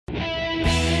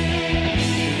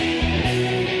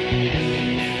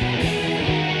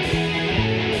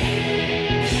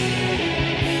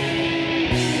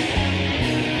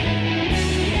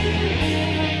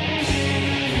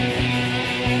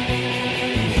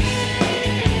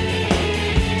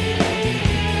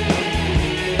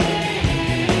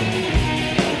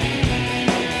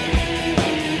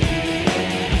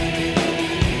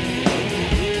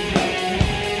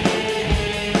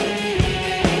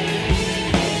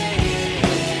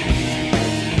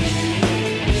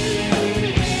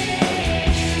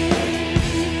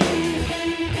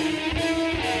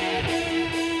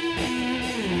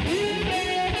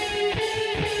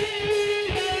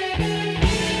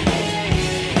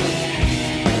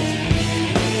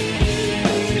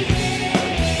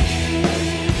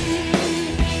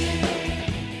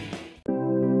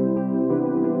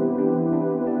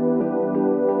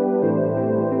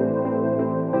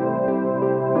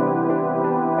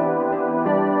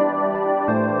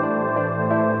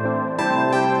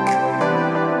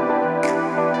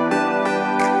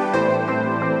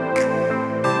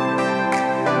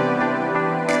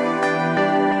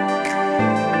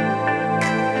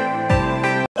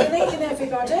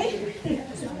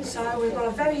we've got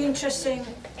a very interesting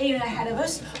evening ahead of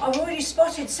us. I've already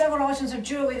spotted several items of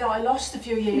jewellery that I lost a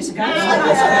few years ago.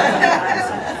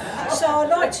 So I'd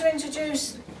like to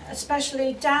introduce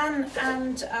especially Dan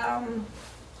and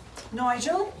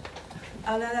Nigel,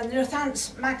 and then the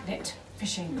Raunds magnet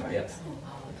fishing group. Yep.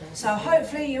 So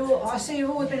hopefully I see you've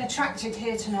all been attracted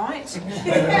here tonight,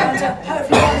 and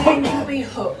hopefully by the end you'll be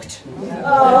hooked.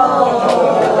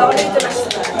 Oh. I'll need the rest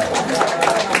of that.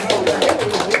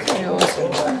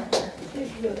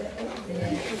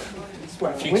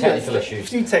 A few technical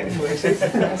issues.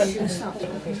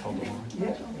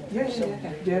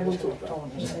 Yeah, we'll talk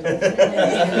about it.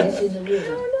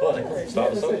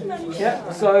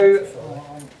 Yeah, so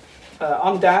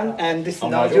I'm Dan and this is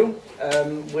Nigel.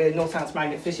 We're Raunds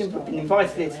Magnet Fishing. We've been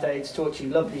invited here today to talk to you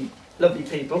lovely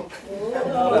people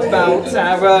about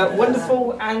our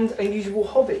wonderful and unusual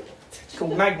hobby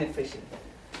called magnet fishing.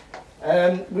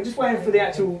 We're just waiting for the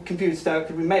actual computer to start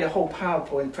because we made a whole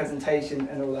PowerPoint presentation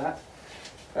and all that.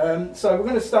 So we're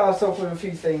going to start off with a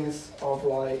few things of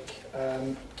like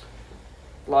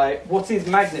what is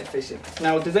magnet fishing?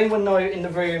 Now, does anyone know in the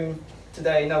room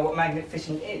today know what magnet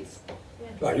fishing is?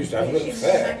 Well, I used to have a little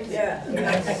fair. Yeah.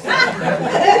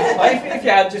 If you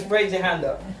had, just raise your hand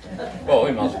up. Well,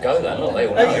 we might as well go then, look, they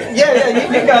all know. Yeah,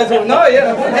 you guys all know,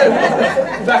 yeah.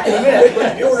 Back in a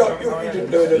minute. You're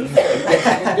didn't do it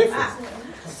different.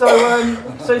 So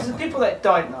for the people that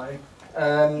don't know,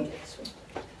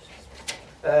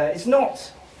 it's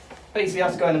not basically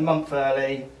us going a month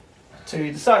early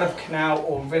to the side of a canal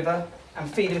or river and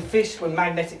feeding fish with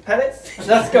magnetic pellets. And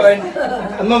that's going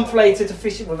a month later to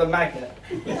fish it with a magnet.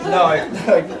 No,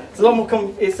 it's a lot more.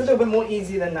 It's a little bit more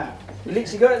easy than that. You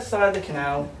literally go outside the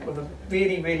canal with a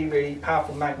really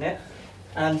powerful magnet.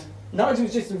 And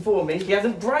Nigel's just informed me he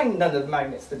hasn't brought none of the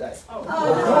magnets today.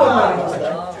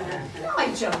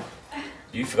 Nigel.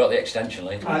 You forgot the extension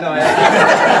lead. I know.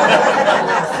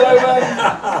 So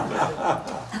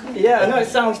yeah, I know it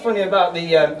sounds funny about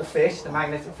the fish, the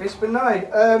magnetic fish, but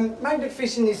no. Magnet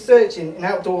fishing is searching in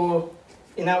outdoor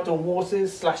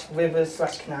waters / rivers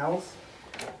 / canals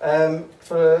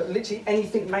for literally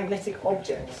anything magnetic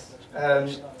objects.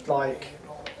 Like,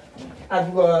 as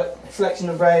we've got a selection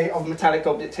array of metallic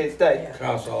objects here today.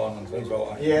 Cast iron and things like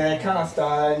that. Yeah, cast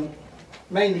iron.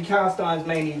 Mainly cast iron is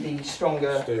mainly the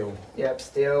stronger steel. Yep,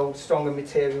 steel, stronger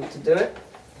material to do it.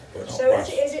 So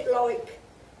is it like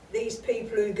these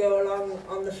people who go along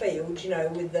on the field, you know,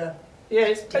 with the... Yeah,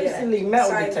 it's basically metal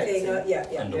same detecting. thing, yeah.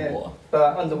 Underwater. Yeah,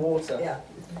 but underwater.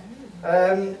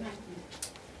 Yeah.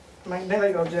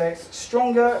 Magnetic objects,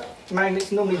 stronger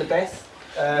magnets normally the best.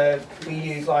 We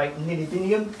use like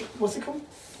neodymium, what's it called?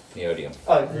 Neodymium.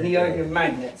 Oh, neodymium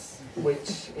magnets,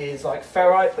 which is like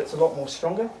ferrite, but it's a lot more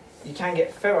stronger. You can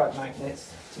get ferrite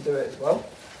magnets to do it as well.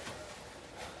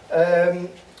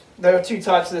 There are two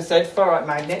types, as I said, ferrite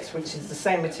magnets, which is the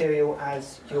same material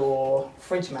as your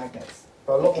fridge magnets,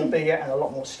 but a lot more bigger and a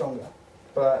lot more stronger.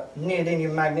 But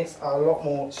neodymium magnets are a lot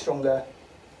more stronger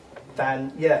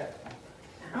than, yeah.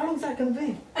 How long is that going to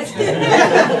be?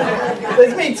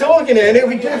 There's me talking here and it'll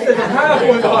be good for the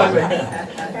PowerPoint behind me.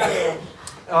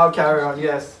 I'll carry on,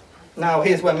 yes. Now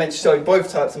here's where I meant to show you both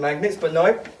types of magnets, but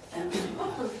no.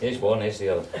 Here's one, here's the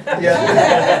other.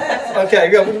 Yeah.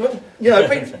 Okay,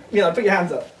 put your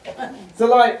hands up. So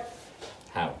like...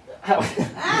 How?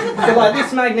 So like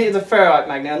this magnet is a ferrite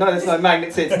magnet. I know there's no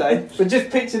magnets here today, but just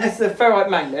picture this is a ferrite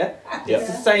magnet. Yep. It's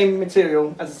the same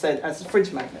material, as I said, as a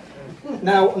fridge magnet.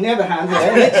 Now, on the other hand,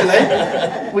 here,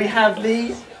 literally, we have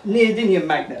the neodymium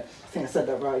magnet. I think I said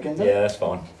that right again, didn't I? Yeah, that's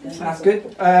fine. That's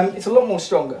good. It's a lot more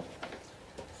stronger.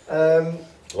 A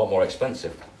lot more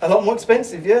expensive. A lot more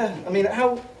expensive, yeah. I mean,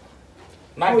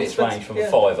 Magnets range from a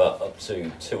 £5 up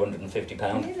to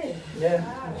 £250. Really? Yeah.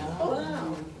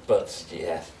 Wow. But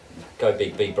yeah, go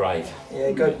big, be brave.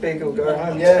 Yeah, go big or go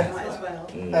home, yeah. Might as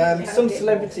well. Some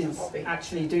celebrities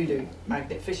actually do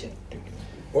magnet fishing.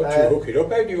 Once you hook it up,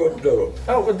 how do you undo it?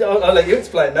 Oh, well, I'll let you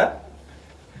explain that.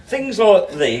 Things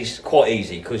like these, quite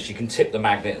easy, because you can tip the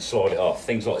magnet and slide it off.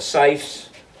 Things like safes,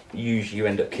 usually you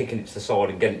end up kicking it to the side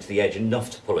and getting it to the edge enough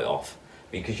to pull it off.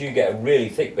 Because you get a really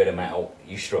thick bit of metal,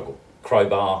 you struggle.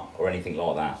 Crowbar or anything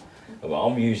like that. Well,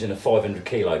 I'm using a 500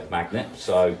 kilo magnet,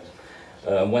 so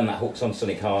when that hooks on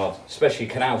something hard, especially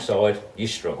canal side, you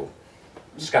struggle.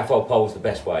 Scaffold pole's the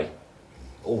best way.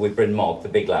 Or with Bryn Mog, the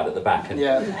big lad at the back, and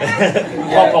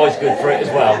Popeye's good for it as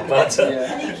well. But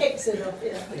And he kicks it up,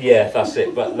 yeah. yeah, that's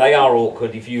it. But they are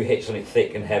awkward. If you hit something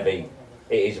thick and heavy,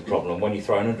 it is a problem. When you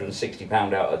throw £160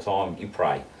 out at a time, you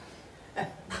pray.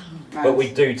 But we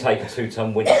do take a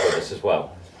 2-ton winch with us as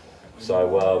well. So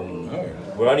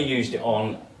we've only used it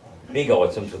on big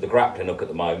items with the grappling hook at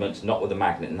the moment, not with the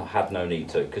magnet, and I had no need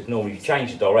to, because normally you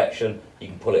change the direction, you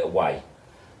can pull it away.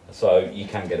 So you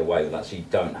can get away with that, so you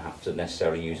don't have to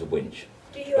necessarily use a winch.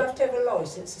 Do you have to have a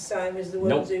licence the same as the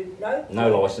ones who... No?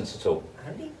 No licence at all.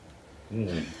 Handy.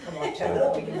 Mm. I might take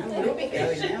that. We'll be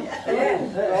going now.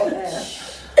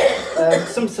 Yeah.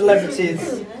 Some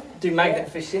celebrities do magnet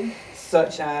fishing,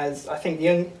 such as, I think,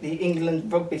 the England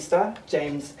rugby star,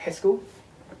 James Heskell.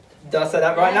 Did I say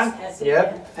that right now? Heskell,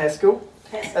 Yeah, Heskell.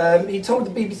 Heskell. He told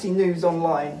the BBC News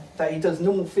Online that he does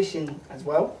normal fishing as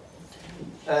well.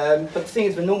 But the thing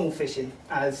is with normal fishing,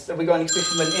 as have we got any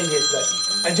fishermen in here today?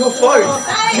 And your phone!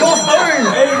 Your phone!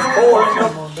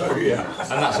 Yeah.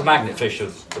 And that's a magnet fisher,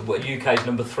 UK's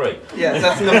number 3. Yeah,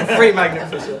 that's number 3 magnet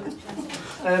fisher.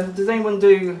 Does anyone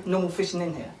do normal fishing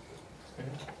in here?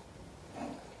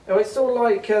 Oh, it's sort of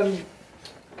like,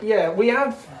 yeah, we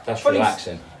have... That's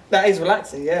relaxing. That is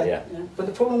relaxing, yeah. Yeah. But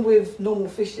the problem with normal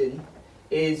fishing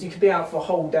is you could be out for a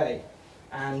whole day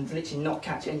and literally not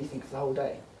catch anything for the whole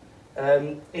day.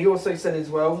 He also said as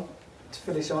well, to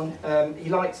finish on, he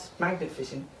likes magnet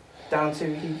fishing, down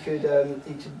to he could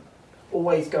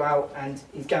always go out and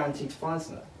he's guaranteed to find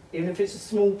something. Even if it's a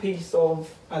small piece of,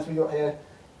 as we got here,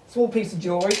 small piece of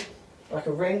jewellery, like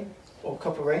a ring or a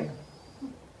copper ring,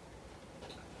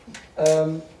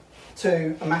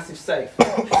 to a massive safe.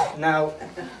 Now,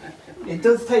 it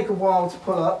does take a while to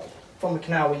pull up from the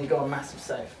canal when you've got a massive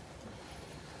safe.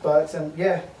 But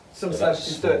yeah, some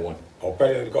celebrities do it. I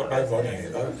bet they've got no money in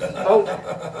it though.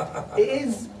 Oh, it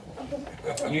is.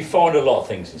 You find a lot of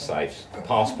things in safes.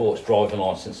 Passports, driving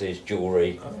licences,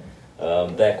 jewellery,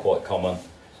 they're quite common.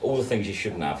 All the things you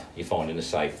shouldn't have, you find in a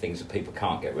safe, things that people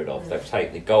can't get rid of. They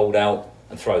take the gold out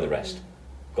and throw the rest.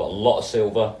 Got a lot of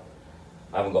silver,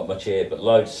 I haven't got much here, but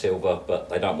loads of silver, but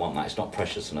they don't want that, it's not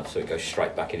precious enough, so it goes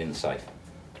straight back in the safe.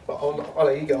 But I'll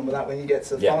let you go on with that when you get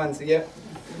to the Yeah. fines, yeah.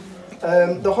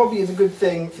 The hobby is a good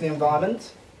thing for the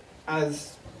environment,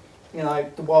 as you know,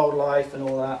 the wildlife and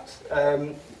all that.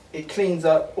 It cleans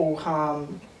up all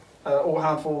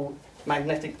harmful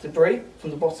magnetic debris from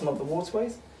the bottom of the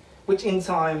waterways, which in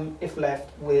time, if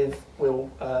left with, will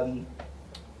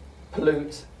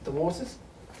pollute the waters.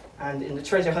 And in the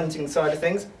treasure hunting side of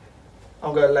things,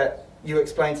 I'm going to let you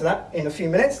explain to that in a few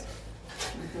minutes.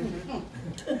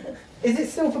 Is it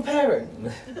still preparing?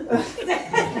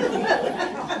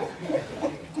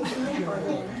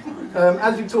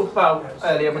 As we talked about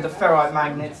earlier with the ferrite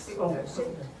magnets. Oh, it's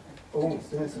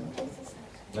doing something.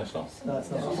 No, it's not. No,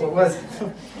 it's not. I thought it was.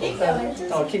 Keep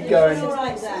going. I'll keep going. It's all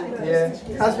right, Dan.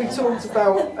 Yeah. As we talked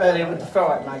about earlier with the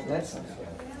ferrite magnets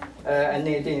and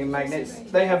neodymium magnets,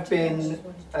 they have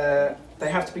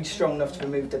to be strong enough to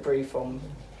remove debris from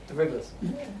the rivers.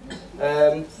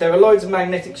 There are loads of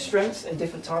magnetic strengths and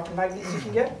different types of magnets you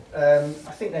can get.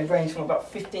 I think they range from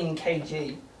about 15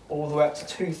 kg all the way up to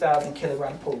 2,000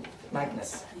 kilogram pull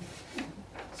magnets.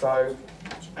 So,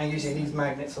 and usually these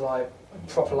magnets are like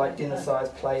proper like dinner size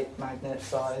plate magnet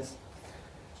size.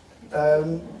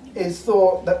 It's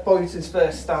thought that boaters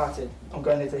first started, I'm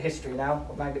going into history now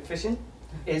of magnet fishing,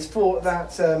 it's thought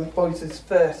that boaters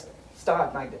first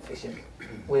started magnet fishing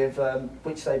with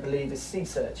which they believe is sea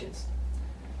searchers,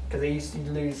 because they used to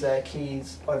lose their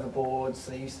keys overboard,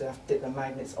 so they used to have to dip their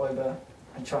magnets over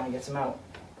and try and get them out.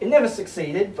 It never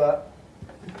succeeded, but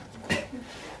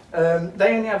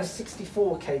they only have a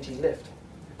 64 kg lift,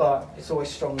 but it's always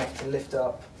strong enough to lift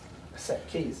up a set of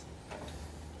keys.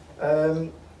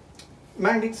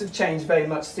 Magnets have changed very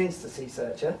much since the Sea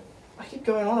Searcher. I keep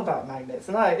going on about magnets,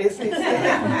 and it's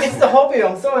the hobby.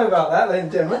 I'm sorry about that, ladies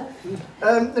and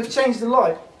gentlemen. They've changed a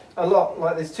lot.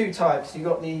 Like there's two types. You've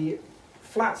got the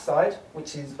flat side,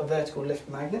 which is a vertical lift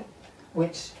magnet,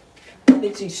 which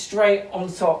literally straight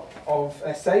on top of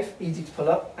a safe, easy to pull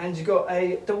up, and you've got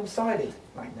a double-sided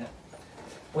magnet,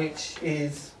 which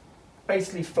is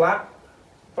basically flat,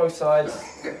 both sides,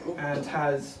 and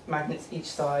has magnets each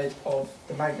side of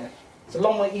the magnet. It's a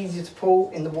long way easier to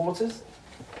pull in the waters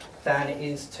than it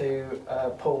is to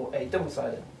pull a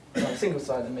double-sided, no,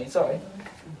 single-sided, sorry.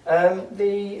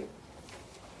 The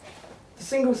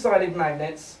single-sided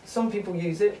magnets, some people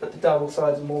use it, but the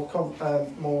double-sided is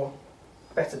more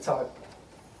better type.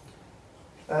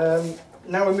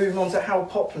 Now we're moving on to how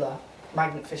popular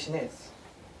magnet fishing is.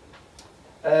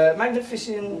 Magnet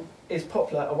fishing is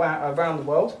popular around the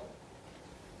world.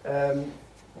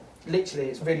 Literally,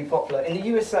 it's really popular. In the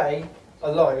USA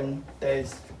alone,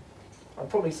 there's, I'd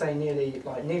probably say nearly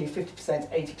 50%,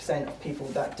 80% of people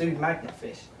that do magnet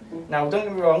fish. Now, don't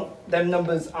get me wrong, them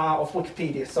numbers are off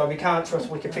Wikipedia, so we can't trust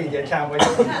Wikipedia, can we?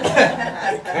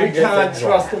 We can't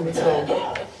trust them at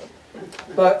all.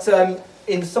 But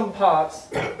in some parts,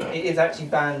 it is actually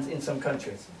banned in some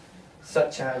countries,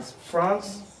 such as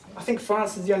France. I think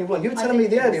France is the only one. You were telling me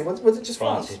the earlier, was it just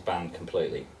France? France is banned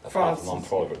completely, France apart from on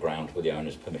private ground with the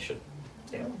owner's permission.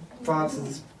 Yeah. France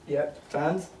is, yeah,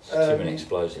 banned. There's too many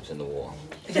explosives in the water.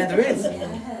 Yeah, there is.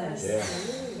 Yeah.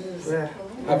 Yeah.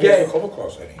 Have you ever come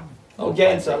across any? We'll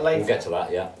get into that later. We'll get to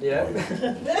that, yeah. Yeah.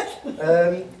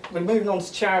 We're moving on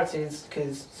to charities,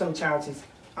 because some charities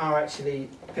are actually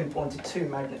pinpointed to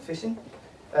magnet fishing.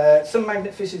 Some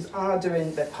magnet fishers are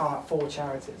doing their part for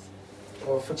charities,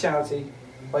 or for charity,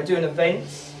 by doing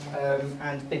events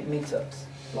and big meetups,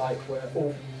 like where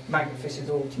all magnet fishers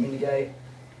all communicate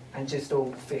and just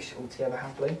all fish all together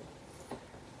happily.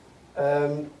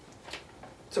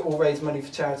 To all raise money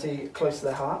for charity close to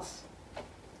their hearts.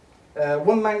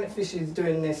 One magnet fisher is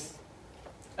doing this,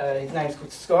 his name's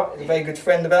called Scott, he's a very good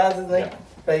friend of ours, isn't he? Yeah.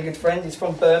 Very good friend, he's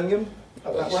from Birmingham,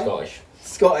 up that way. Scottish.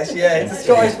 Scottish, yeah, he's a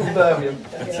Scottish from Birmingham.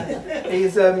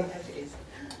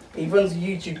 He runs a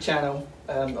YouTube channel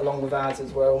along with ours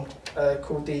as well,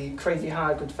 called the Crazy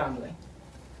Hire Good Family.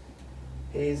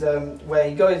 He's where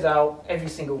he goes out every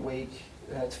single week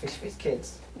to fish for his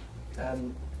kids.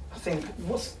 I think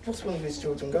what's one of his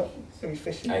children got? Who he's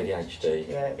fishing? ADHD,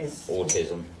 Yeah, it's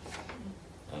autism,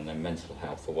 and then mental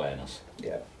health awareness.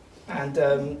 yeah, and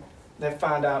they've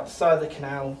found out side of the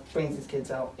canal brings his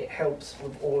kids out. It helps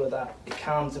with all of that. It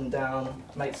calms them down,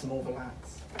 makes them all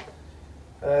relax.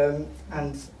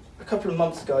 And a couple of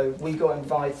months ago, we got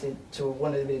invited to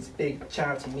one of his big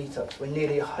charity meetups where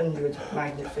nearly 100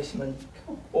 magnet fishermen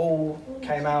all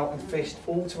came out and fished,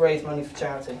 all to raise money for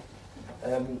charity,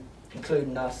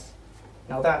 including us.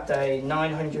 Now that day,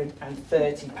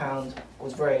 £930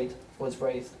 was raised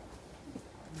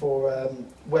for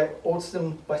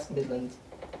Autism West Midlands.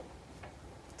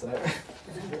 So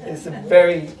it's a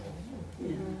very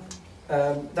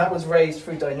that was raised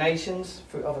through donations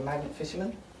through other magnet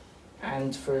fishermen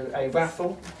and through a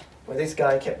raffle where this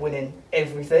guy kept winning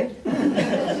everything.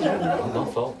 Not my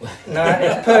fault. No,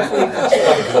 it's perfectly.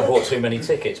 Because I bought too many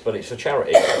tickets, but it's for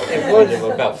charity. There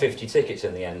were about 50 tickets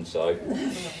in the end, so.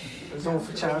 It was all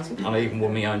for charity. And I even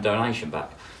won my own donation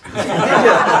back.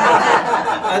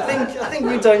 I think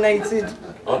you donated.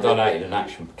 I donated an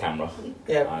action camera,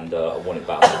 Yeah. and I want it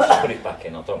back. I just put it back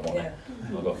in. I don't want it.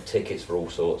 I got tickets for all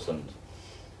sorts, and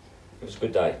it was a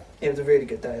good day. It was a really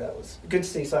good day. That was good to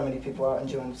see so many people out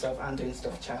enjoying themselves and doing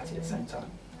stuff for charity at the same time.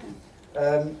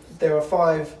 There are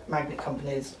 5 magnet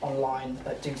companies online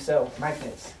that do sell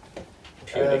magnets.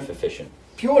 Purely for fishing.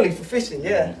 Purely for fishing,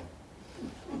 yeah.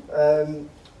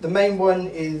 The main one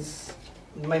in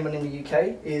the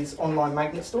UK is Online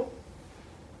Magnet Store.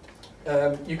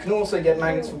 You can also get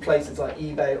magnets from places like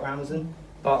eBay or Amazon,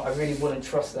 but I really wouldn't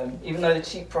trust them. Even though they're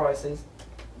cheap prices,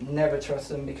 never trust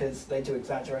them because they do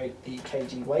exaggerate the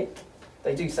kg weight.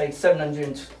 They do say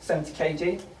 770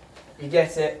 kg. You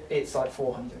get it, it's like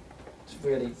 400. It's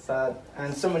really bad.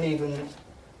 And someone even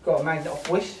got a magnet off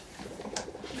Wish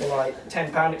for like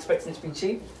 £10, expecting it to be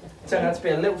cheap. It turned out to be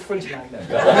a little fridge magnet.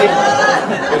 It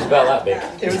was about that big.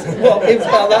 It was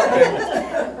about that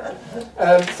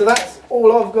big. So that's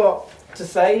all I've got to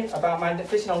say about magnet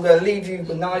fishing. I'm going to leave you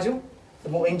with Nigel, the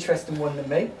more interesting one than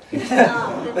me,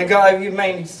 the guy you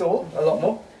mainly saw a lot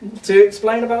more, to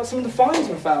explain about some of the finds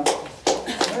we found.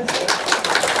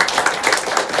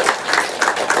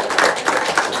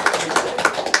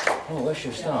 Oh, where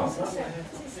should we start?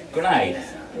 Grenade.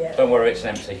 Don't worry, it's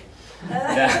empty.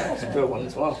 It's a good one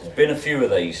as well. There's been a few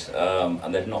of these,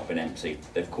 and they've not been empty.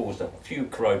 They've caused a few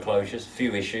corrode closures, a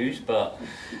few issues, but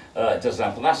it does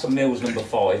happen. That's a Mills number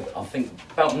 5, I think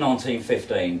about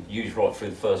 1915, used right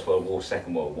through the First World War,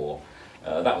 Second World War.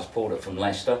 That was pulled up from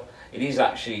Leicester. It is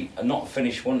actually a not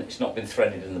finished one. It's not been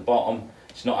threaded in the bottom.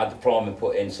 It's not had the primer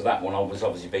put in, so that one was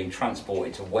obviously being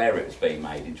transported to where it was being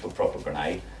made into a proper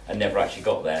grenade and never actually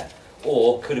got there.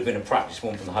 Or could have been a practice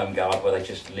one from the Home Guard where they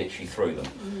just literally threw them,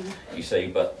 you see.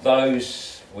 But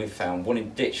those, we've found one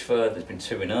in Ditchford, there's been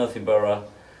 2 in Earthenborough,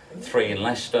 3 in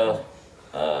Leicester.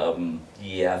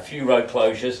 Yeah, a few road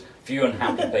closures, a few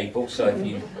unhappy people. So if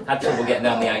you had trouble getting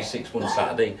down the A6 one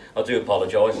Saturday, I do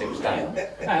apologise, it was down.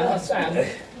 That's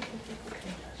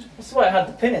why I had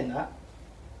the pin in that.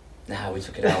 No, we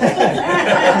took it out.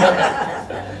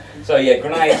 So yeah,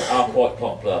 grenades are quite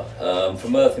popular.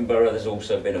 From Earthenborough, there's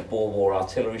also been a Boer War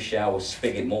artillery shell with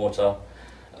spigot mortar,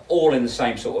 all in the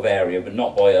same sort of area, but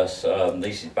not by us.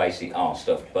 This is basically our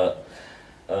stuff. But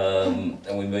then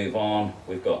we move on.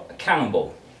 We've got a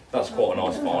cannonball. That's quite a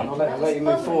nice find. I'll let you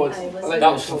move forward.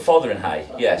 That was from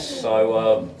Fotheringhay, yes.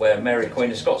 So where Mary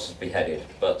Queen of Scots was beheaded.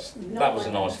 But that was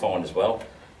a nice find as well.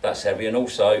 That's heavy, and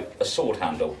also a sword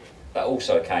handle. That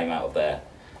also came out of there.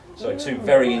 So 2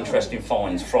 very interesting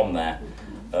finds from there.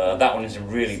 That one is in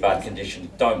really bad condition.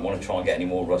 Don't want to try and get any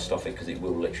more rust off it because it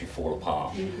will literally fall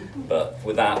apart. But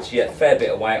with that, yeah, fair bit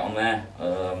of weight on there.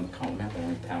 Can't remember how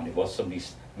many pound it was. Somebody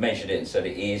measured it and said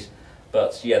it is.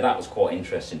 But yeah, that was quite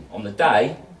interesting. On the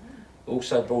day,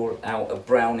 also brought out a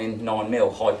Browning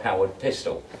 9mm high-powered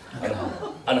pistol and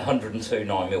 102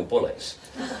 9mm bullets.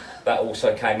 That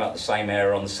also came out the same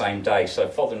area on the same day. So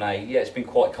Fotheringhay, yeah, it's been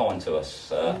quite kind to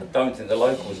us. I don't think the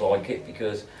locals like it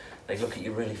because they look at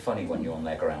you really funny when you're on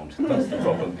their ground. That's the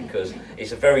problem, because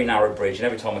it's a very narrow bridge and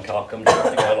every time a car comes,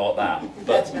 they go like that.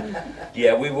 But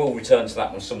yeah, we will return to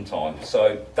that one sometime.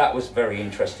 So that was very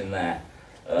interesting there.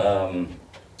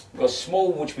 We've got a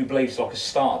small, which we believe is like a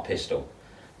starter pistol.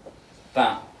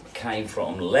 That came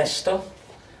from Leicester.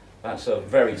 That's a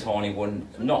very tiny one.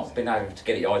 Not been able to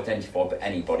get it identified by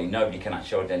anybody. Nobody can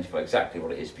actually identify exactly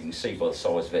what it is, but you can see by the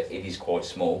size of it, it is quite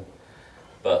small.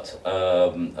 But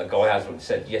a guy has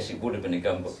said, yes, it would have been a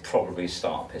gun, but probably a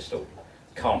starter pistol.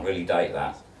 Can't really date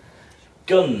that.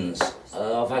 Guns,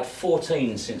 I've had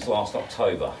 14 since last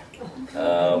October.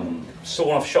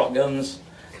 Sawn-off shotguns,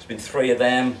 there's been 3 of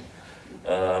them.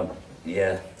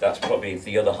 Yeah, that's probably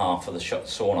the other half of the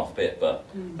sawn-off bit, but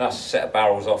that's a set of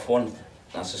barrels off one,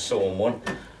 that's a sawn one,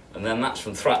 and then that's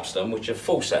from Thrapston, which are a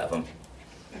full set of them,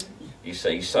 you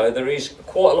see. So there is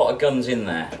quite a lot of guns in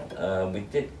there. We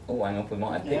did, oh hang on, we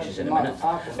might have pictures in a minute.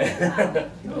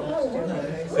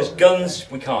 Because guns,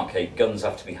 we can't keep, guns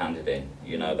have to be handed in.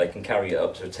 You know, they can carry it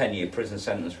up to a 10-year prison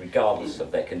sentence regardless of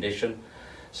their condition.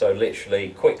 So literally,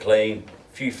 quick clean,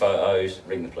 few photos,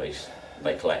 ring the police,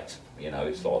 they collect. You know,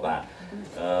 it's like that.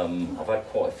 I've had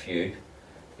quite a few. If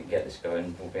we get this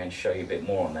going, we'll be able to show you a bit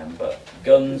more on them. But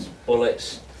guns,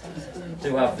 bullets,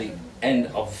 do have the end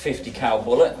of a 50 cal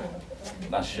bullet.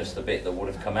 That's just the bit that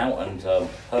would have come out and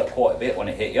hurt quite a bit when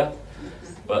it hit you.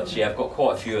 But yeah, I've got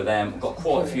quite a few of them. I've got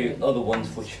quite a few other ones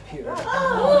which...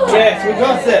 Yes, we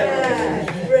got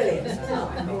it! Brilliant.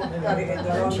 Got it in the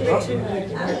wrong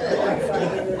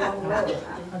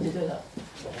How do you do that?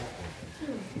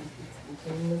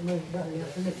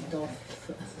 Well,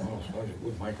 I suppose it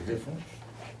would make a difference.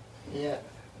 Yeah.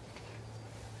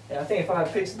 Yeah, I think if I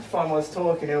had pictures to find while I was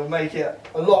talking, it would make it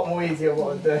a lot more easier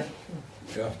what I'd do.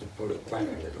 You have to put it back a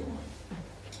little.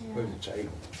 Move the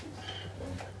table.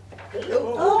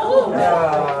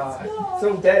 Ah, it's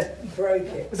all dead. Broke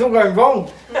it. It's all going wrong.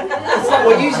 It's like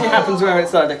what usually happens when we're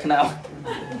outside the canal.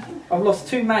 I've lost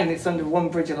 2 magnets under one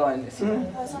bridge of line this year.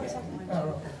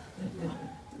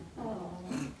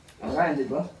 I landed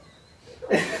one.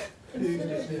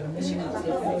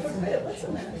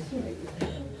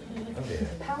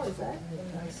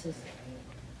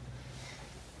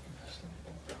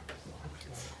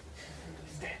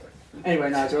 Anyway,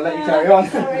 Nigel, I'll let you carry on.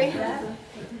 Sorry. Here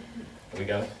we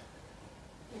go.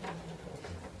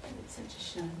 It's such a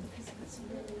shame because it's a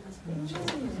really nice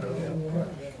picture.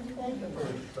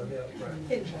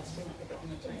 Interesting.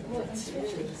 What's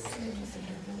really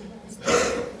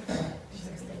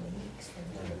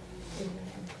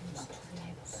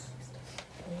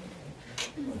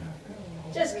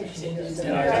just continue.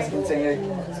 Just continue.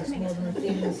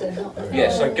 Yeah,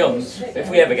 so guns, if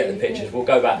we ever get the pictures, we'll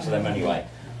go back to them anyway.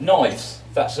 Knives,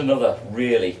 that's another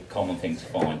really common thing to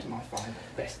find. My find,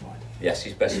 best find. Yes,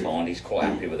 his best find, he's quite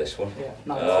happy with this one. Yeah,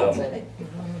 nice.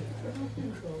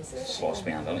 Sliced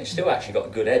me hand on it, it's still actually got a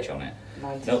good edge on it. No,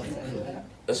 1910.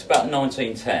 that's about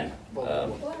 1910.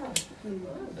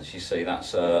 As you see,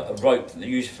 that's a rope,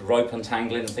 used for rope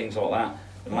untangling and things like that.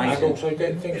 And Amazing. also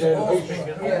get things out of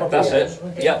the That's it,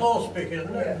 yep.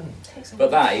 Yeah. But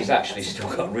that is actually still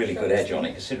got a really good edge on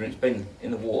it, considering it's been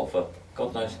in the water for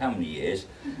God knows how many years.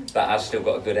 That has still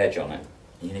got a good edge on it.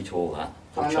 You need to all that.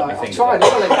 I know, I've tried.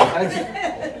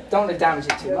 Don't want to damage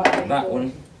it too much. That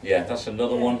one, yeah, that's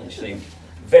another one. You see,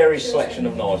 various selection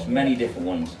of knives, many different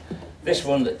ones. This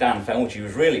one that Dan found, which he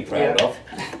was really proud of,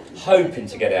 hoping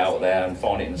to get it out there and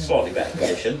find it in a slightly better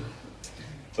condition.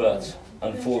 But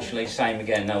unfortunately, same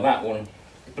again. Now that one,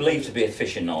 believed to be a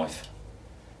fishing knife,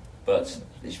 but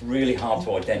it's really hard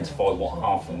to identify what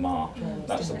half of them are.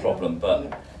 That's the problem.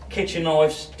 But kitchen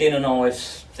knives, dinner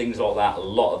knives, things like that, a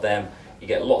lot of them. You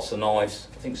get lots of knives.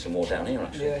 I think some more down here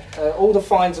actually. Yeah. All the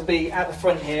finds will be at the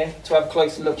front here to have a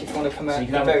closer look if you want to come out. So you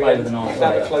can have a play with the knife.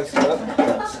 Have a closer look.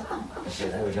 Yeah,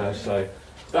 there we go. So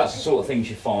that's the sort of things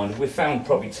you find. We've found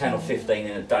probably 10 or 15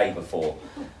 in a day before.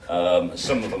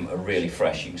 Some of them are really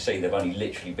fresh. You can see they've only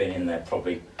literally been in there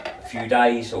probably a few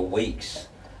days or weeks.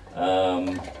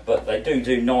 But they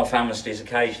do knife amnesties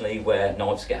occasionally where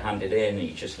knives get handed in and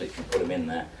you just literally put them in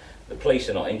there. The police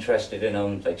are not interested in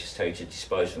them, they just tell you to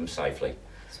dispose of them safely.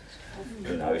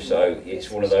 You know, so it's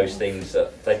one of those things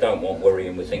that they don't want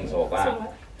worrying with things like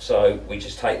that. So we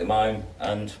just take them home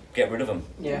and get rid of them.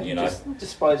 Yeah, you know. just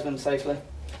dispose of them safely.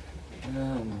 What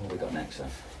have we got next then?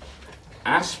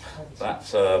 Asp,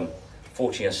 that's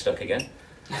fortunately stuck again.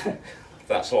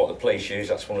 That's like the police use,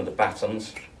 that's one of the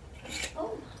batons.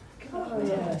 Oh,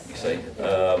 yes. You see,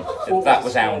 that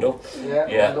was hound up.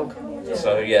 Yeah.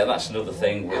 So yeah, that's another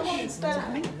thing which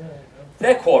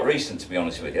they're quite recent, to be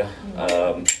honest with you.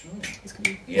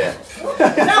 Yeah,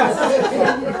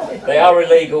 they are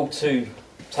illegal to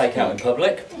take out in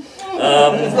public.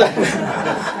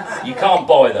 You can't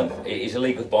buy them. It is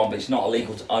illegal to buy them, but it's not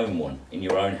illegal to own one in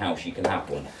your own house. You can have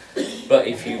one. But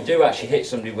if you do actually hit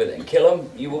somebody with it and kill them,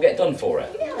 you will get done for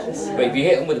it. But if you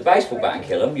hit them with a baseball bat and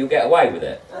kill them, you'll get away with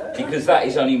it. Because that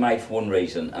is only made for one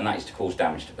reason, and that is to cause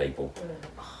damage to people.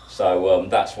 So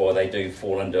that's why they do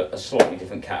fall under a slightly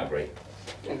different category.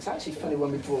 It's actually funny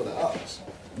when we brought that up.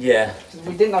 Yeah. Because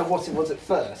we didn't know what it was at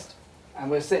first. And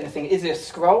we were sitting there thinking, is it a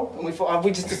scroll? And we thought, have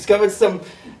we just discovered some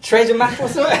treasure map or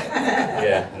something?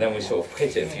 Yeah, and then we sort of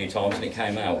hit it a few times and it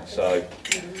came out. So,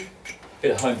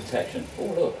 bit of home protection. Oh,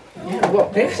 look. Yeah, we've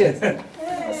got pictures.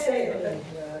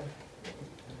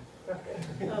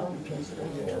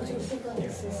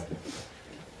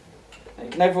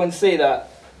 Can everyone see that?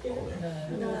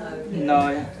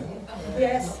 No.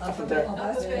 Yes. There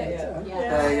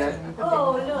we go.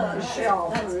 Oh, look.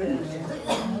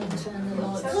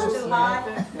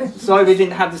 Sorry we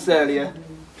didn't have this earlier.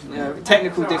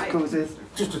 Technical difficulties.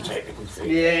 Just a technical thing.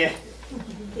 Yeah.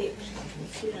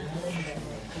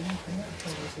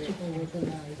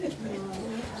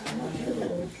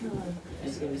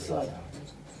 It's going to be slow.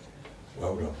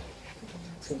 Well done.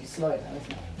 It's going to be slow now,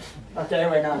 isn't it? Okay,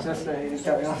 anyway, now just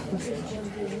carry on.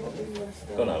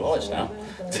 Got no lights now.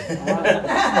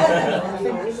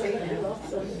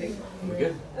 We're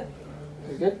good.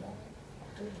 We're good?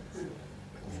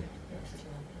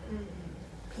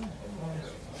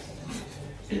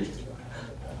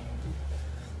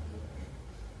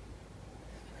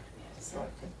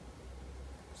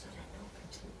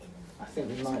 I think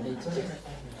we might need to do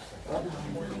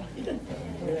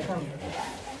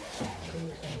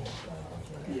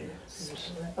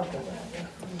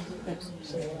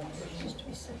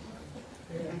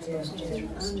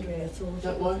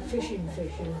That one? Fishing.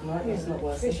 No, it's not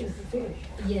worth Fishing it. for fish.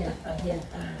 Yeah.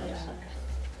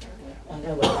 I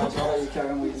know what I'll let you carry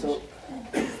on with your talk.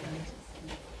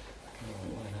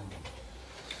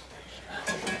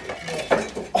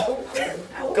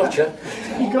 Gotcha.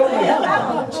 You got me.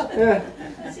 Yeah.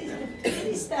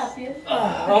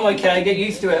 I'm okay, get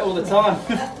used to it all the time.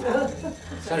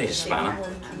 It's only a spanner.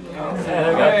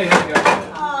 There you go.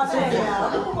 Oh, there you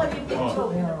are. What have you been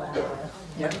talking about?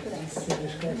 Yep.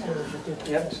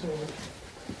 Yep.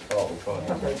 Oh, we'll try it.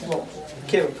 Okay, well,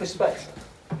 Kieran, push space.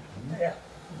 Yeah.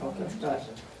 Okay, right.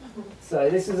 So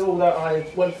this is all that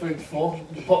I went through before,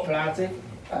 the popularity,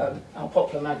 how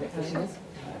popular magnet fishing is.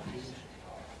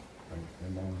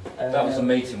 That was a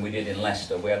meeting we did in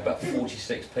Leicester. We had about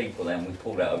 46 people then. We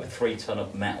pulled out over 3 ton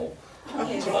of metal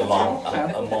along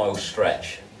a mile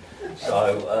stretch.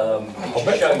 So, I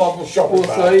bet some of them shopping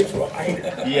bags,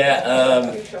 right? yeah,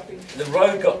 the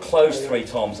road got closed 3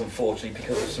 times, unfortunately,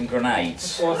 because of some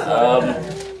grenades. Yeah,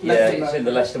 it's in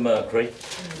the Leicester Mercury.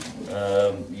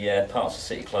 Yeah, parts of the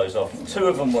city closed off. 2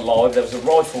 of them were live. There was a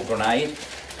rifle grenade,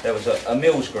 there was a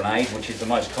Mills grenade, which is the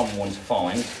most common one to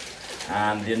find,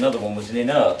 and another one was an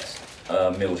inert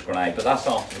Mills grenade, but that's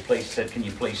after the police said, can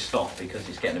you please stop because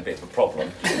it's getting a bit of a problem.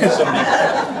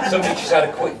 Somebody just had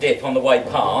a quick dip on the way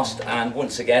past, and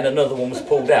once again another one was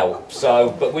pulled out.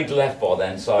 So, but we'd left by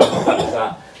then, so that was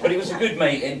that. But it was a good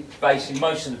meeting. Basically,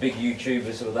 most of the big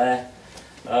YouTubers were there,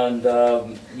 and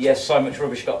yes, so much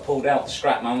rubbish got pulled out. The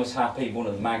scrap man was happy. One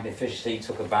of the magnet fishers, he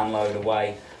took a van load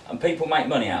away, and people make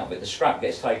money out of it. The scrap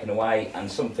gets taken away,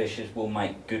 and some fishers will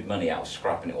make good money out of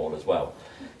scrapping it all as well.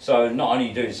 So not only are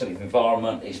you doing something for the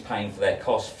environment, it's paying for their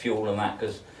costs, fuel and that,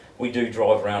 because we do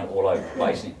drive around all over the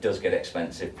place and it does get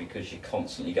expensive because you're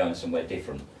constantly going somewhere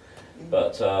different.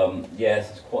 But yeah,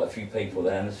 there's quite a few people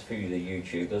there and there's a few of the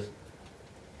YouTubers.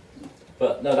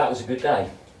 But no, that was a good day.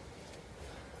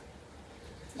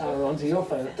 Now we're on to your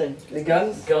favourite thing, the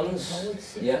guns.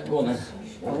 Guns? Yeah, go on then.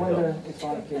 I wonder if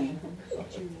I can...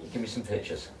 Give me some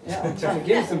pictures. Yeah, I'm trying to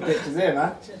give you some pictures here,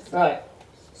 man. Right.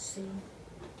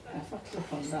 If I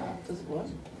click on that, does it work?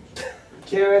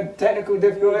 Kieran, technical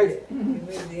difficulties?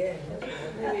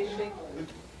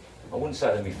 I wouldn't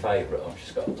say they're my favourite, I've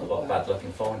just got a lot of bad luck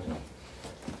in finding them.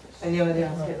 Any idea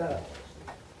how to get that?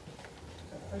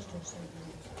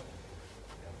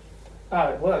 Oh,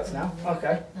 it works now.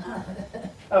 Okay.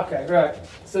 Okay, right.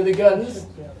 So the guns,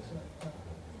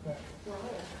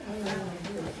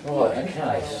 Right,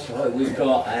 okay, so we've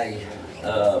got a,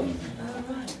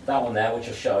 that one there which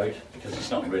I showed, because it's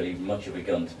not really much of a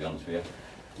gun to be honest with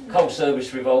you. Colt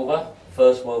service revolver,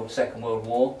 First World, Second World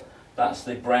War. That's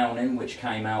the Browning which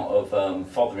came out of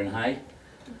Fotheringhay.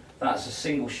 That's a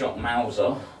single shot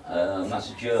Mauser, that's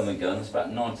a German gun, it's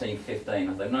about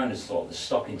 1915. They're known as like the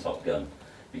stocking top gun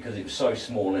because it was so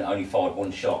small and it only fired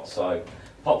one shot, so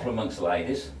popular amongst the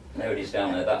ladies. There it is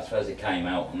down there, that's as it came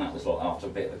out, and that was like after a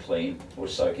bit of a clean or a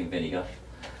soak in vinegar.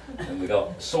 And we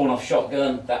got sawn off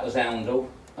shotgun, that was Oundle.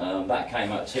 That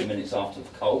came out 2 minutes after the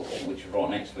Colt, which was right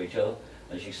next to each other.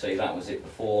 As you see, that was it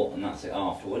before and that's it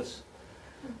afterwards.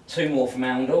 Two more from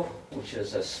Oundle, which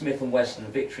is a Smith & Wesson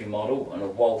Victory model and a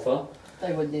Walther.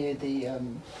 They were near the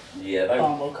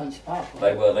Barnwell Country Park. Right?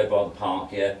 They were by the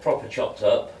park, yeah, proper chopped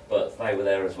up, but they were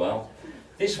there as well.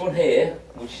 This one here,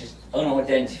 which is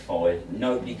unidentified,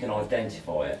 nobody can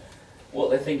identify it. What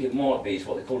they think it might be is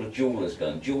what they call a jeweller's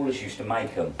gun. Jewellers used to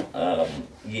make them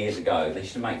years ago. They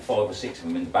used to make 5 or 6 of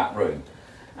them in the back room.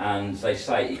 And they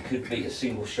say it could be a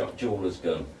single shot jeweller's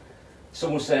gun.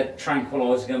 Someone said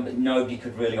tranquiliser gun, but nobody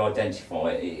could really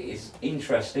identify it. It's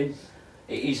interesting.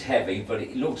 It is heavy, but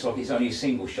it looks like it's only a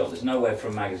single shot. There's nowhere for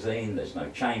a magazine. There's no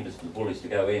chambers for the bullets to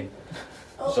go in.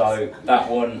 So that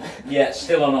one, yeah,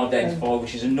 still unidentified,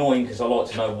 which is annoying because I like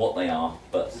to know what they are,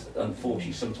 but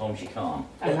unfortunately sometimes you can't.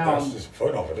 And that's just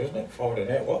fun of it, isn't it? Finding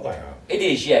out what they are. It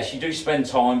is, yes. You do spend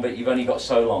time, but you've only got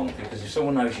so long, because if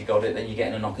someone knows you got it, then you're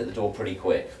getting a knock at the door pretty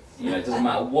quick. You know, it doesn't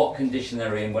matter what condition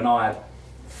they're in. When I had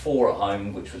 4 at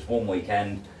home, which was one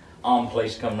weekend, armed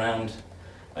police come round,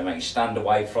 they make you stand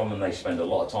away from them, they spend a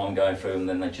lot of time going through them,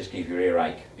 then they just give you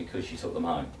earache because you took them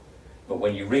home. But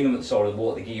when you ring them at the side of the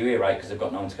water, they give you earache because they've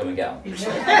got no one to come and get them.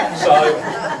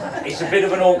 So it's a bit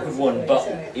of an awkward one,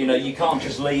 but you know, you can't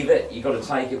just leave it. You've got to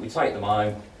take it. We take them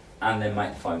home and then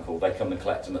make the phone call. They come and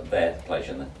collect them at their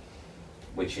pleasure, then,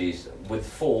 which is, with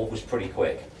 4 was pretty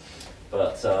quick.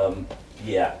 But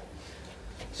yeah.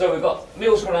 So we've got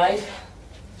Mills grenade,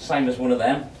 same as one of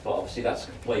them, but obviously that's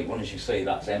a complete one. As you see,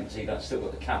 that's empty. That's still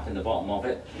got the cap in the bottom of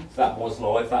it. That was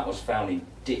live. That was found in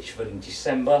Ditchford in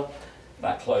December.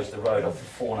 That closed the road off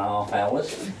for 4.5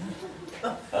 hours.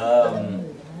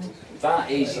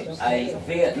 That is a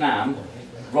Vietnam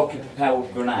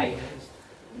rocket-propelled grenade.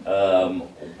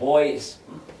 Why it's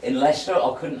in Leicester,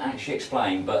 I couldn't actually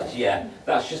explain, but yeah,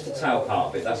 that's just the tail part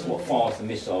of it. That's what fires the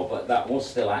missile, but that was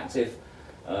still active.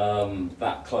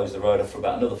 That closed the road off for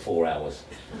about another 4 hours.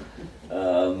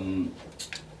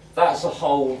 That's a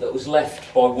hole that was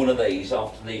left by one of these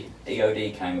after the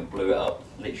EOD came and blew it up.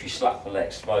 Literally slapped the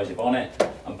explosive on it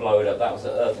and blow it up. That was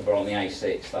at Earthenborough on the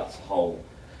A6, that's a hole.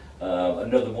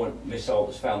 Another one missile that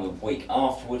was found the week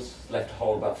afterwards left a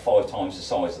hole about 5 times the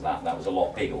size of that. That was a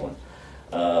lot bigger one.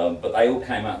 But they all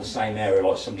came out of the same area,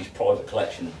 like somebody's private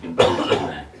collection had been built in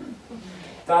there.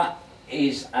 That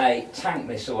is a tank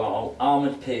missile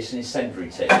armoured piercing incendiary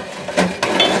tip.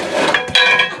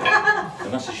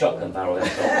 And that's a shotgun barrel there.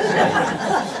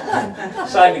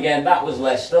 Same again, that was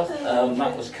Leicester.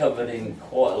 That was covered in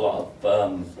quite a lot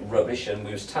of rubbish, and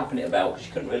we was tapping it about because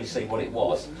you couldn't really see what it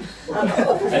was.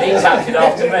 And he tapped it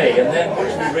after me, and then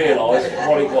once we realised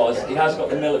what it was, it has got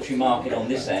the military marking on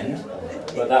this end,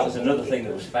 but that was another thing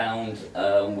that was found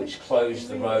which closed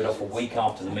the road off a week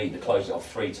after the meet. They closed it off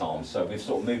 3 times, so we've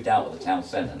sort of moved out of the town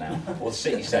centre now, or the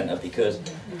city centre, because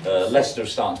Leicester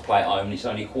is starting to play at home and it's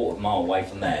only a quarter of a mile away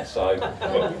from there. So,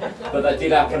 but that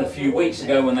did happen a few weeks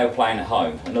ago when they were playing at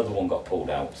home. Another one got pulled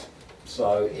out.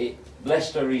 So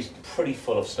Leicester is pretty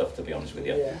full of stuff, to be honest with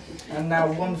you. Yeah. And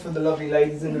now one for the lovely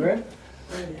ladies in the room.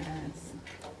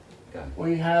 Go.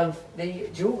 We have the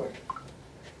jewellery.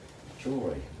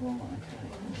 Jewellery, right,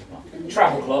 okay.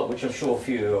 Travel clock, which I'm sure a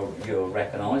few you'll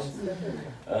recognise.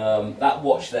 That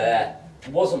watch there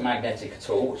wasn't magnetic at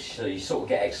all, which you sort of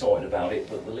get excited about it,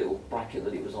 but the little bracket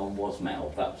that it was on was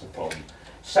metal. That was the problem.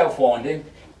 Self-winding,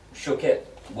 shook it,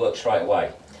 worked straight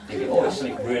away. Thinking, oh, it's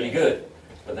something really good.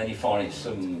 But then you find it's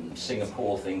some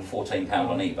Singapore thing, £14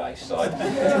 on eBay. So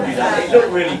it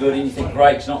looked really good, and you think,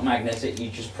 great, it's not magnetic. You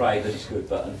just pray that it's good,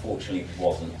 but unfortunately, it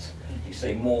wasn't. You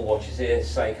see more watches here,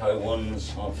 Seiko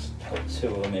ones. I've got 2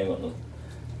 of them here.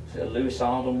 Is it a Lewis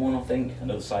Arden one, I think,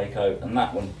 another Seiko, and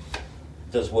that one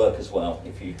does work as well.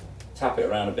 If you tap it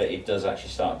around a bit, it does actually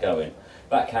start going.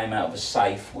 That came out of a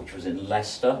safe, which was in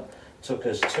Leicester. Took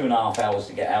us 2.5 hours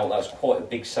to get out. That was quite a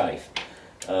big safe,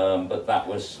 but that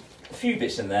was a few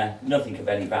bits in there, nothing of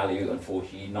any value.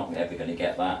 Unfortunately, you're not ever going to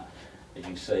get that. As you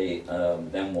can see,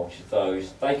 them watches,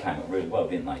 those, they came out really well,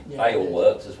 didn't they? Yeah, they all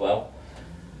worked as well.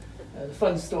 The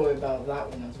fun story about that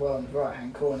one as well, in the right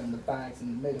hand corner, and the bags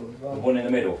in the middle as well. The one in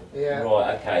the middle? Yeah.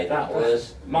 Right, okay, that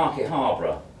was Market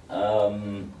Harborough.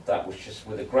 That was just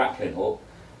with a grappling hook.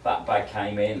 That bag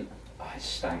came in. Oh, it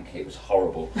stank. It was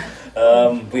horrible.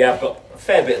 We have got a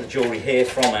fair bit of jewellery here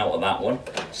from out of that one.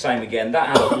 Same again. That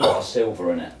had a lot of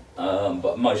silver in it,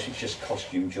 but mostly just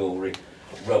costume jewellery,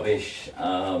 rubbish.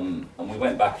 And we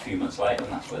went back a few months later,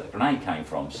 and that's where the grenade came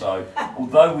from. So,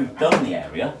 although we've done the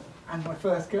area. And my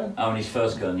first gun. Oh, and his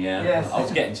first gun, yeah. Yes. I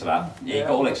was getting to that. Yeah, he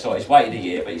got all excited. He's waited a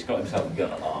year, but he's got himself a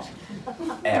gun at last.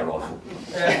 Air rifle.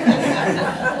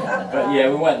 But yeah,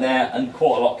 we went there and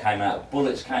quite a lot came out.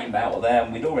 Bullets came out of there,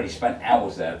 and we'd already spent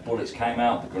hours there. Bullets came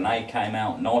out, the grenade came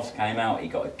out, knives came out, he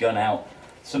got a gun out.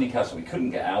 Sunny Castle we couldn't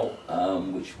get out,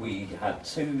 which we had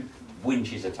 2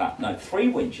 winches attached, no, 3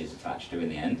 winches attached to in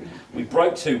the end. We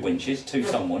broke 2 winches, 2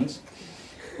 someones.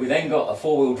 We then got a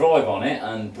 4-wheel drive on it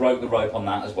and broke the rope on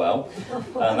that as well.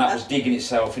 And that was digging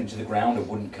itself into the ground and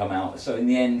wouldn't come out. So in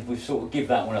the end, we've sort of give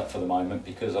that one up for the moment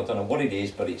because I don't know what it is,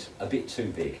 but it's a bit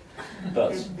too big.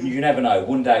 But you never know,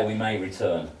 one day we may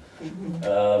return.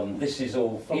 This is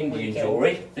all Indian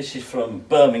jewellery. This is from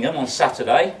Birmingham on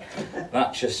Saturday.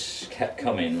 That just kept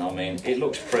coming. I mean, it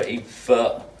looks pretty,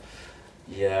 but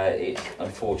yeah,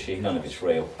 unfortunately none of it's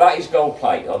real. That is gold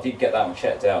plate. I did get that one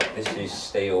checked out. This is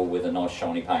steel with a nice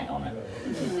shiny paint on it.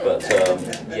 But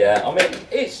yeah, I mean,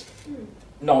 it's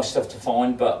nice stuff to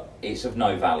find, but it's of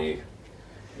no value.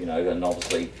 You know, and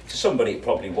obviously to somebody it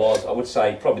probably was. I would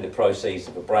say probably the proceeds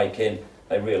of a break-in.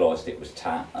 They realised it was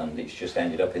tat, and it's just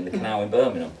ended up in the canal in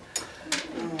Birmingham.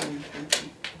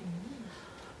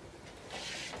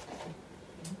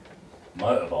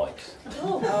 Motorbikes.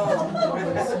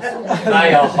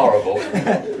 They are horrible.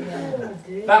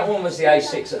 That one was the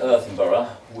A6 at Earthenborough,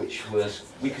 which was,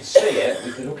 we could see it,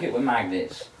 we could hook it with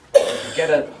magnets, we could get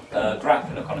a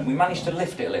grappling hook on it. We managed to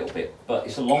lift it a little bit, but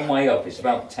it's a long way up, it's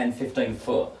about 10-15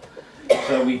 foot.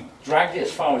 So we dragged it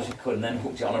as far as we could and then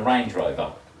hooked it on a Range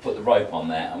Rover, put the rope on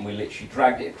there, and we literally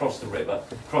dragged it across the river,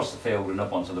 across the field and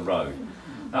up onto the road.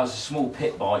 That was a small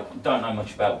pit bike. I don't know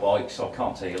much about bikes, so I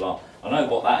can't tell you a lot. I know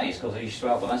what that is because I used to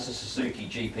have one. That's a Suzuki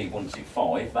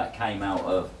GP125. That came out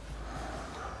of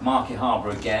Market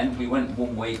Harbour again. We went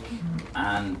 1 week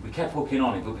and we kept hooking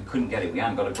on it, but we couldn't get it. We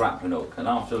hadn't got a grappling hook. And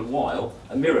after a while,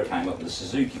 a mirror came up with a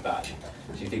Suzuki badge.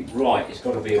 So you think, right, it's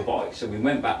got to be a bike. So we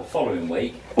went back the following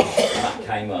week and that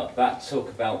came up. That took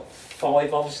about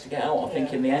 5 of us to get out, I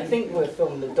think, in the end. I think we were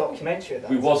filming a documentary of that.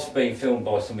 We was being filmed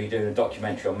by somebody doing a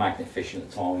documentary on magnet fishing at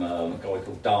the time, a guy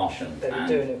called Darshan. They were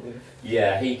doing it with...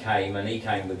 Yeah, he came with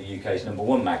the UK's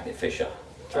 #1 magnet fisher,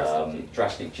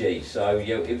 Drastic G. So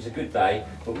yeah, it was a good day,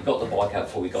 but we got the bike out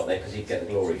before we got there because he'd get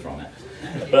the glory from it.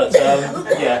 But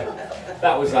yeah,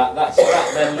 that was that. That's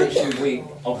that. Then literally,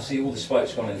 obviously all the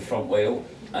spokes gone in the front wheel,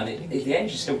 and the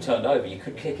engine still turned over. You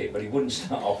could kick it, but it wouldn't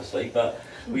start, obviously. But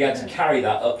we had to carry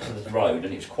that up to the road,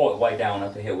 and it was quite a way down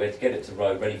up the hill. We had to get it to the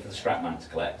road, ready for the scrap man to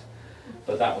collect.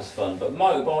 But that was fun. But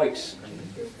motorbikes,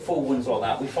 full ones like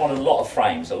that, we find a lot of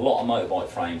frames, a lot of motorbike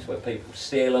frames where people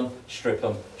steal them, strip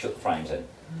them, chuck the frames in.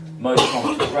 Most of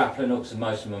them are grappling hooks, and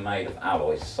most of them are made of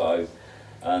alloys. So,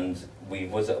 and we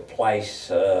was at a place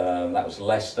that was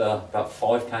Leicester. About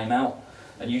 5 came out,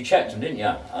 and you checked them, didn't you?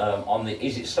 On the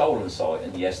is it stolen site,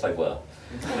 and yes, they were.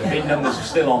 The VIN numbers were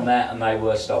still on there, and they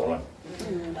were stolen.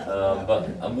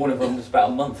 And one of them was about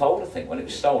a month old, I think, when it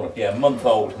was stolen. Yeah, a month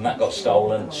old, and that got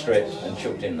stolen, stripped, and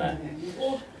chucked in there.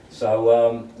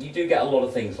 So you do get a lot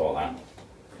of things like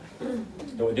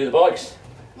that. Do we do the bikes?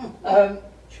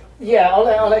 Yeah,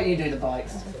 I'll let you do the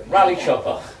bikes. Rally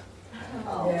chopper,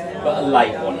 but a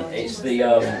late one. It's the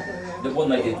one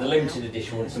they did, the limited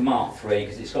edition one. It's a Mark III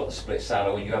because it's got the split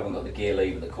saddle and you haven't got the gear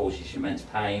lever that causes you immense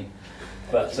pain.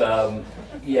 But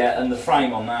yeah, and the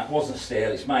frame on that wasn't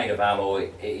steel, it's made of alloy,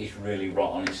 it is really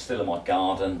rotten, it's still in my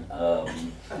garden. My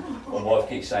wife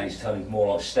keeps saying it's turning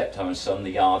more like steptoe and son, the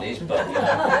yard is, but you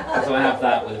know, so I have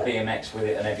that with a BMX with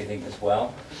it and everything as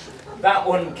well. That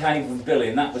one came from Billy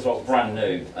and that was like brand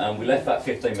new. We left that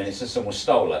 15 minutes and someone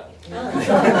stole it. It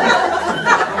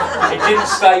didn't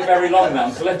stay very long that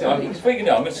one, so left it. I was thinking,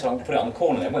 I'm going to put it on the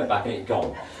corner then, went back and it had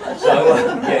gone. So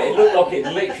yeah, it looked like it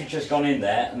had literally just gone in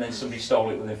there and then somebody stole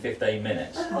it within 15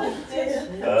 minutes.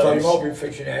 So you might be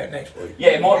fishing out next week?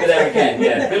 Yeah, it might be there again,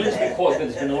 yeah. Billy's been quite good,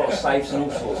 there's been a lot of safes and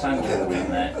all sorts and jewellery in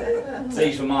there.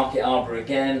 These were Market Harbour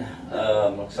again.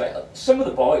 Like I say, some of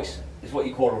the bikes is what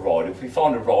you call a rider. If we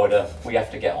find a rider, we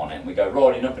have to get on it. And we go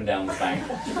riding up and down the bank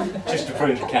just to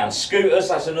prove we can. Scooters,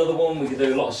 that's another one. We could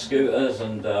do a lot of scooters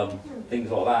and things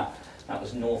like that. That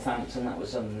was Northampton, that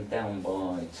was down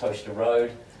by Toaster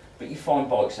Road. but you find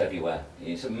bikes everywhere.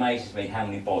 It amazes me how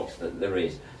many bikes that there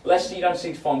is. Leicester, you don't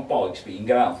seem to find bikes, but you can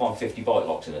go out and find 50 bike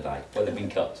locks in a day where they've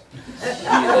been cut. You do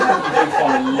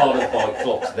find a lot of bike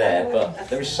locks there, but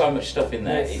there is so much stuff in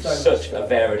there. It's such a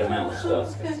varied amount of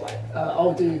stuff.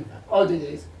 I'll do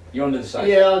these. You're under the safe?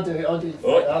 Yeah, I'll do the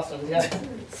Right. last one, yeah.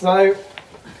 So,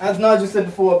 as Nigel said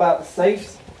before about the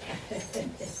safes,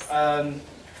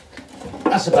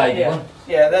 That's a baby one.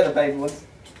 Yeah, they're the baby ones.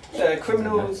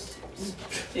 Criminals,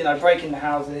 you know, breaking the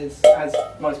houses, as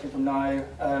most people know.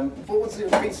 What was the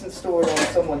recent story on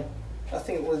someone? I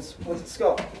think it was it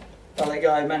Scott? How that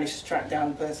guy managed to track down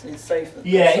the person who's safe.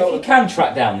 Yeah, if you can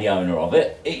track down the owner of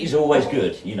it, it is always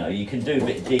good. You know, you can do a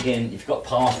bit of digging. If you've got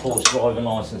passports, driving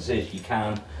licences, you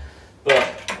can. But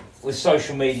with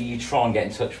social media, you try and get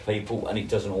in touch with people, and it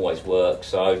doesn't always work.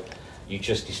 So you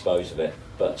just dispose of it.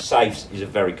 But safes is a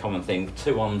very common thing.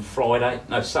 2 on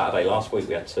Saturday last week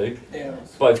we had 2. Yeah.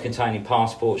 Both containing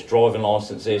passports, driving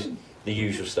licences, the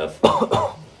usual stuff.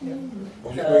 Was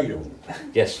it real?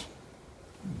 Yes.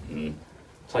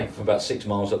 Taken from about 6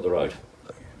 miles up the road.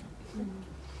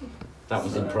 That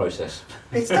was in process.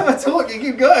 It's never talk, you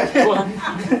keep going.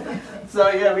 So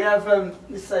yeah, we have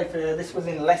this safe here. This was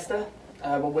in Leicester,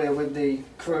 but we're with the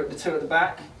crew, the 2 at the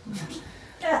back.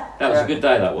 That was a good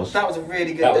day, that was. That was a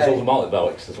really good day. That was all the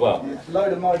motorbikes as well. Yeah,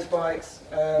 load of motorbikes.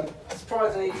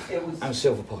 Surprisingly, it was... And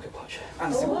silver pocket watch.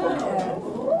 And silver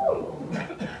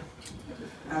pocket.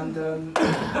 And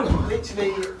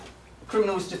literally,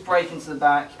 criminals just break into the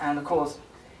back, and of course,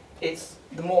 it's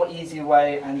the more easier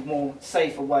way and more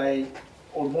safer way,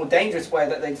 or the more dangerous way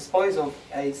that they dispose of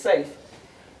a safe,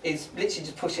 is literally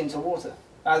just push into water.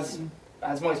 As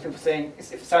most people think,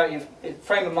 if it's out of your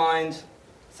frame of mind,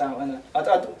 it's out in it.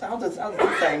 How does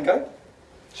the saying go?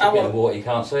 Should be in the water, you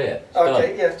can't see it. It's Okay,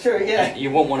 done. yeah, true, yeah. You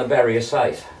wouldn't want to bury a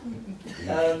safe.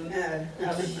 And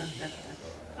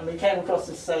we came across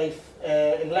this safe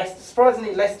in Leicester.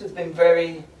 Surprisingly, Leicester's been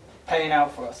very paying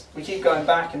out for us. We keep going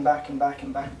back and back and back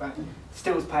and back and back.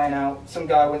 Still is paying out. Some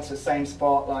guy went to the same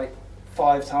spot like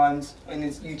 5 times in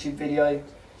his YouTube video.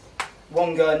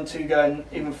 1 gun, 2 gun,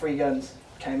 even 3 guns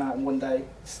came out in one day.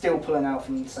 Still pulling out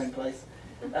from the same place.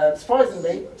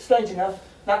 Surprisingly, strange enough,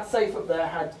 that safe up there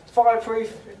had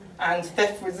fireproof and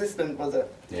theft resistant, was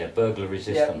it? Yeah, burglar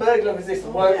resistant. Yeah, burglar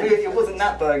resistant. Well, really, it wasn't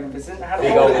that burglar resistant. It had a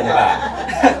Big hole hole in in the it.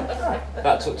 back.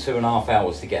 That took 2.5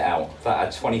 hours to get out. That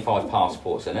had 25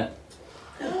 passports in it.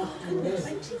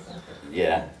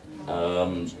 Yeah.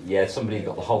 Yeah, somebody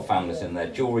got the whole families in there.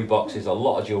 Jewellery boxes, a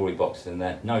lot of jewellery boxes in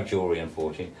there. No jewellery,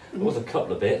 unfortunately. There was a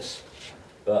couple of bits,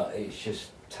 but it's just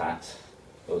tat.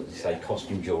 Or you say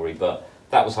costume jewellery, but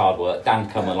that was hard work. Dan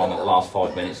come along at the last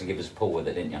 5 minutes and give us a pull with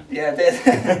it, didn't you? Yeah, it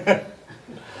did.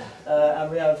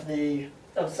 And we have the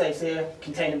other safes here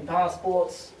containing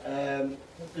passports,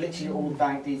 literally all the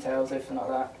bank details, everything like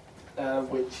that.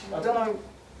 Which, I don't know,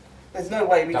 there's no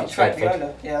way we could track the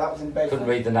owner. Yeah, that was in Bedford. Couldn't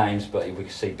read the names, but we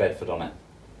could see Bedford on it.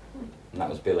 And that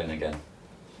was billing again.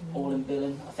 All in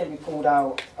billing. I think we pulled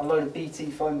out a load of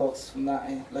BT phone boxes from that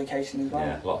location as well.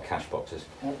 Yeah, a lot of cash boxes.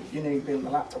 You need to bill my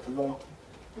laptop as well.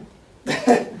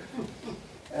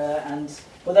 And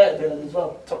well, they're billing as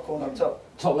well. Top corner up top.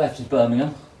 Top left is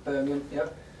Birmingham. Birmingham,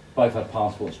 yep. Both had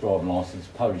passports, driving licence,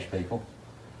 Polish people.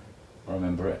 I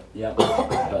remember it. Yep.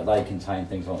 But they contain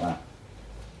things like that.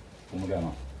 What am I going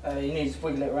on? You need to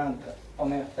wiggle it around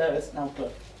on there. There it is. Now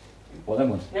click. What, them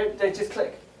ones? Yeah, they just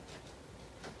click.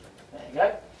 There you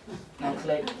go. Now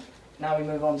click. Now we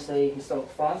move on to the historical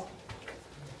files.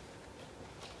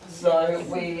 So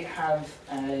we have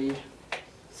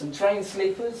some train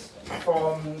sleepers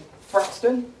from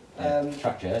Fraxton.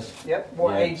 Track chairs. Yep.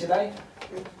 What age are they?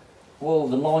 Well,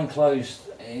 the line closed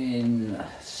in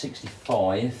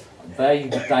 '65. They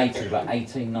were dated about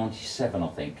 1897, I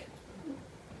think.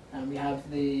 And we have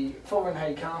the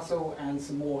Foreign Castle and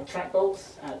some more track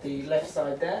bolts at the left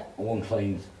side there. One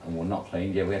cleaned and one not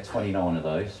cleaned. Yeah, we had 29 of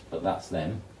those, but that's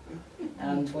them.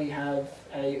 And we have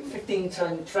a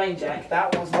 15-ton train jack.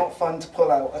 That was not fun to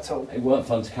pull out at all. It weren't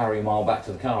fun to carry a mile back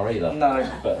to the car either. No,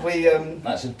 But we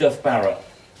that's a Duff Barrett,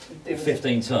 it was-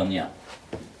 15 ton, yeah.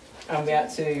 and we had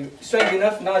to. Strangely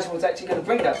enough, Nigel was actually going to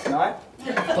bring that tonight.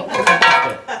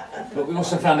 But we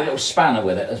also found a little spanner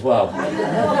with it as well.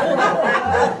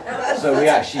 So we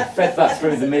actually fed that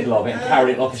through the middle of it and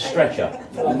carried it like a stretcher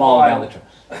a mile down the track.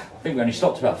 I think we only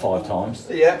stopped about 5 times.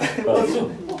 Yeah. But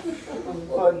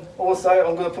Fun. Also,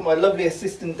 I'm going to put my lovely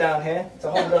assistant down here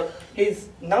to hold up his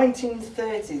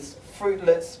 1930s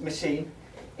Fruitlets machine.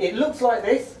 It looks like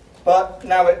this, but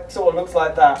now it sort of looks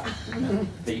like that.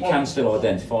 But you can still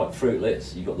identify it.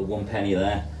 Fruitlets, you've got the 1 penny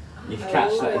there. If you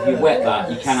catch that, if you wet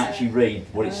that, you can actually read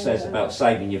what it says about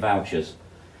saving your vouchers.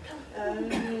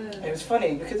 It was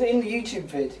funny because in the YouTube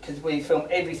vid, because we film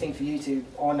everything for YouTube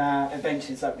on our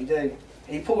adventures that we do,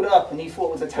 he pulled it up and he thought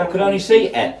it was a tampon. I could only see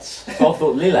ets, so I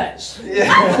thought Lilets.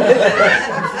 Yeah.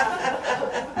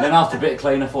 And then after a bit of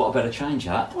clean, I thought I'd better change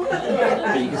that.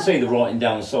 But you can see the writing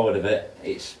down the side of it.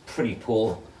 It's pretty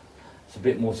poor. It's a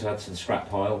bit more to add to the scrap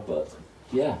pile, but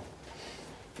yeah.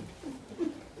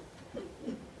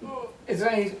 Is there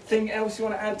anything else you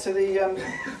want to add to the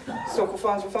historical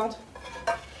finds we found?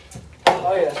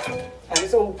 Oh yeah, and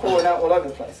it's all pouring out all over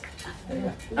the place.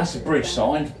 That's a bridge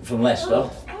sign from Leicester,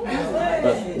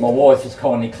 but my wife has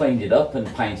kindly cleaned it up and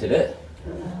painted it.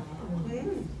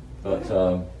 But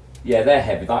yeah, they're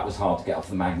heavy. That was hard to get off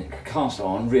the magnet. Cast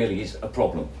iron really is a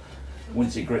problem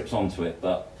once it grips onto it.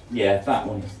 But yeah, that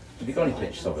one. Have you got any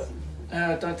pictures of it?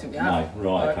 I don't think we have. No,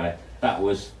 right, okay. That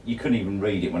was, you couldn't even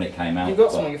read it when it came out. You've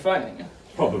got some on your phone, haven't you?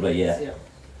 Probably, yeah.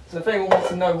 So if anyone wants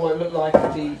to know what it looked like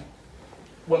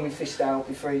when we fished out,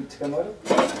 be free to come over.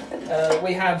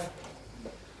 We have,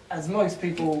 as most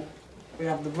people, we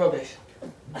have the rubbish.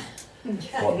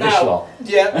 What, this lot?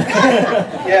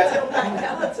 Yeah. Yeah.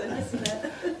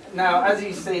 Now, as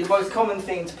you see, the most common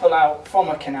thing to pull out from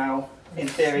a canal, in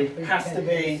theory, has to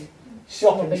be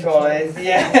shopping trolleys.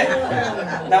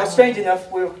 Yeah. Now, strange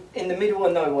enough, we're in the middle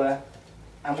of nowhere,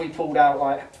 and we pulled out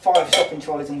like 5 shopping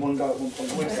trolleys in one go at one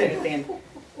point. We were sitting thinking,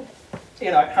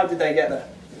 you know, how did they get there?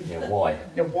 Yeah, why?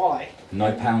 Yeah, why?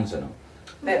 No pounds in them.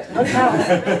 Yeah, no pounds.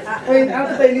 I mean, how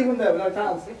did they leave them there with no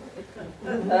pounds?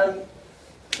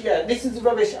 Yeah, this is the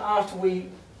rubbish after we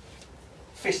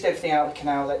fished everything out of the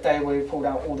canal that day where we pulled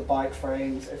out all the bike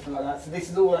frames, everything like that. So this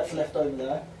is all that's left over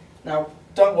there. Now,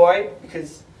 don't worry,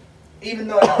 because even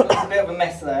though it looks a bit of a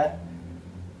mess there,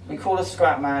 we call a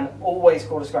scrap man, always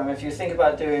call a scrap man. If you're thinking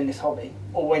about doing this hobby,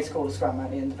 always call a scrap man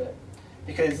at the end of it.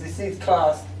 Because this is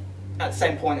classed at the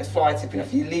same point as fly tipping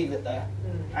if you leave it there,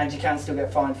 and you can still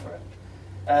get fined for it.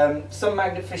 Some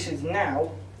magnet fishers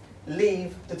now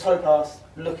leave the towpath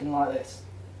looking like this.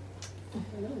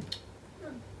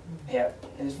 Yeah,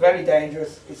 it's very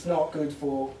dangerous. It's not good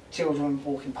for children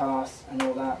walking past and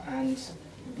all that, and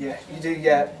yeah, you do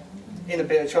get in a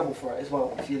bit of trouble for it as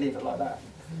well if you leave it like that.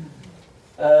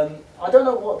 I don't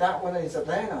know what that one is up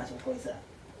there, Nigel. What is that?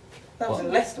 That was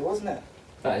in Leicester, wasn't it?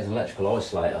 That is an electrical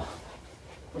isolator.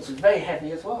 Which is very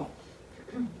heavy as well.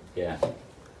 Yeah.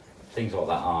 Things like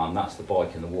that arm, that's the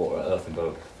bike in the water at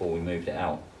Earthenberg before we moved it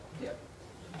out. Yeah.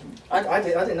 I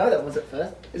didn't know that was at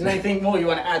first. Is there anything more you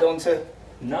want to add on to?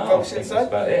 No, I think that's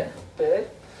about it.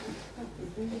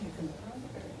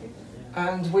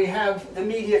 And we have the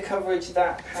media coverage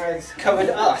that has covered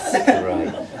us.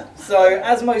 Right. So,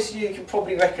 as most of you can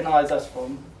probably recognise us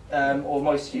from, or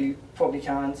most of you probably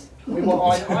can't, we were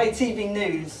on ITV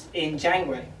News in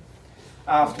January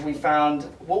after we found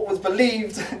what was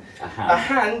believed a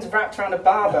hand wrapped around a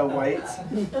barbell weight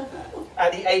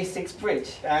at the A6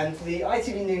 bridge. And the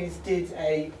ITV News did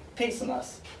a piece on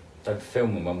us. They were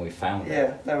filming when we found it.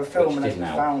 Yeah, they were filming as we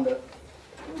found it.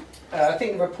 I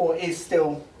think the report is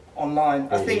still online.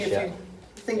 I think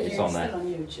it's on there. Still on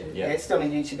YouTube. Yeah, it's still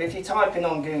on YouTube. If you type in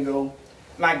on Google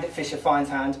magnet fisher finds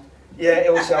hand, yeah,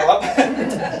 it will show up.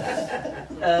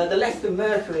 The Leicester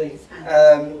Mercury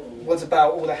was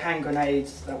about all the hand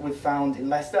grenades that we've found in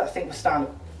Leicester. I think we're starting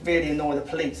to really annoy the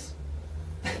police.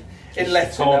 In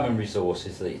Leicester, time and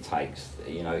resources that it takes.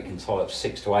 You know, it can tie up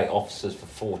 6 to 8 officers for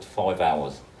 4 to 5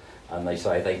 hours, and they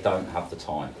say they don't have the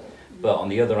time. But on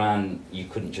the other hand, you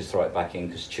couldn't just throw it back in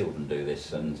because children do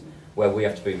this, and where we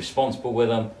have to be responsible with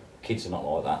them, kids are not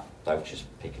like that. They would just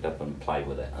pick it up and play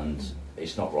with it, and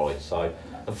it's not right. So,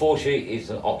 unfortunately, it's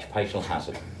an occupational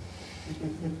hazard.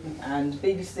 And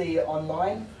BBC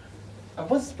Online,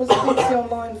 was it BBC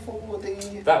Online for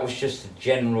the... That was just a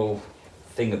general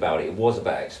thing about it. It was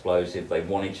about explosive. They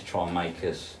wanted to try and make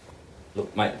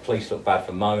the police look bad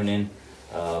for moaning.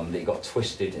 It got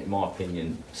twisted, in my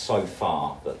opinion, so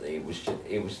far that it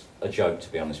was a joke,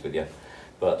 to be honest with you.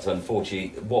 But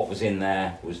unfortunately, what was in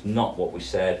there was not what we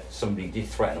said. Somebody did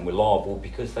threaten them with liable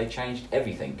because they changed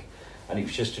everything, and it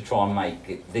was just to try and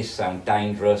make this sound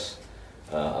dangerous,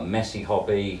 a messy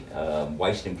hobby,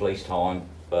 wasting police time.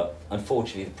 But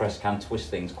unfortunately, the press can twist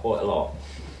things quite a lot.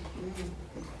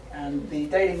 And the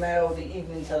Daily Mail, the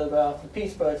Evening Telegraph, the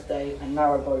Peterborough Today, and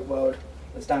Narrowboat World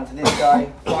was down to this guy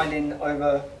finding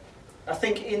over, I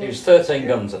think it was 13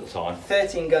 guns at the time.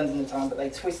 13 guns in the time, but they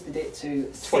twisted it to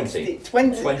 20.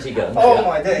 20 20 guns. Oh yeah.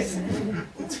 my days.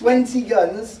 20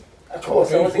 guns Of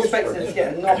course, I was expecting to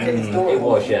get a knock at his door. It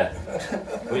was, yeah.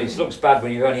 Well, it looks bad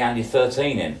when you've only handed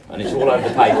 13 in, and it's all over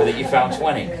the paper that you found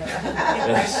 20.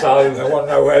 So They want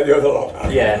to know where the other lot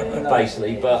are. yeah,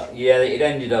 basically. But yeah, it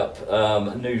ended up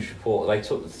a news report. They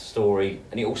took the story,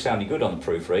 and it all sounded good on the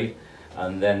proofread.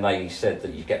 And then they said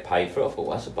that you get paid for it. I thought,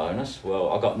 well, that's a bonus.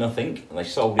 Well, I got nothing, and they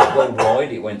sold it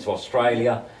worldwide. It went to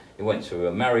Australia. It went to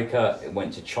America, it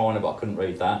went to China, but I couldn't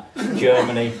read that,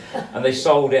 Germany, and they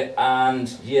sold it, and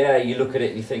yeah, you look at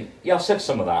it and you think, yeah, I said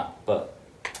some of that, but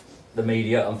the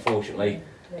media, unfortunately,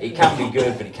 it can be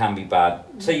good, but it can be bad.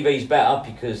 TV's better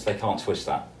because they can't twist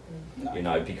that, you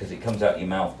know, because it comes out your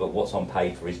mouth, but what's on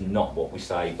paper is not what we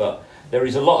say. But there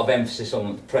is a lot of emphasis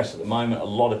on the press at the moment. A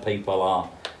lot of people are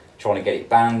trying to get it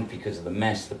banned because of the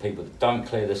mess, the people that don't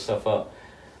clear this stuff up.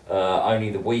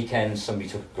 Only the weekend somebody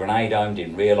took a grenade home,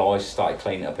 didn't realise, started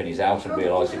cleaning it up in his house and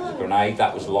realised it was a grenade.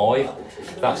 That was live.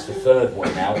 That's the third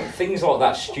one now. Things like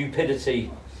that,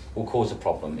 stupidity will cause a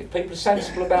problem. If people are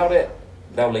sensible about it,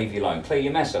 they'll leave you alone. Clear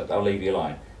your mess up, they'll leave you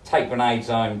alone. Take grenades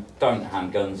home, don't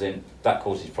hand guns in, that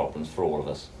causes problems for all of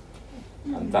us.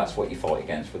 And that's what you fight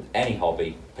against. With any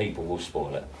hobby, people will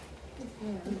spoil it.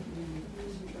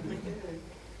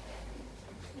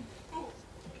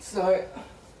 So,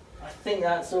 I think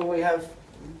that's all we have,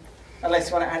 unless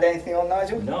you want to add anything on,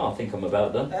 Nigel? No, I think I'm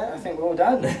about done. I think we're all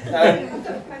done.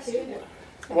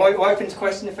 We're open to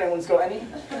question if anyone's got any,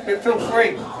 but feel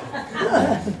free.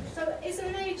 So is there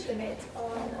an age limit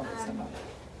on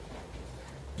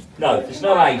No, there's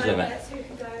no age limit. who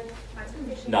can go maximum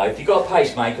fishing? No, if you've got a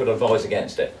pacemaker, I'd advise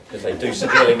against it, because they do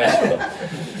severely mess with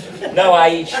them. No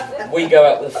age. We go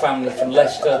out with a family from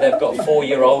Leicester. They've got a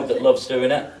 4-year-old that loves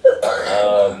doing it.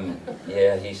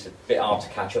 Yeah, he's a bit hard to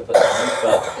catch up at the moment,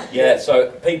 but yeah, so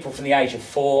people from the age of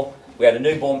 4. We had a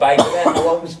newborn baby there. How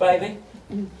old was the baby?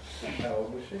 How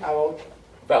old was she? How old?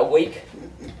 About a week.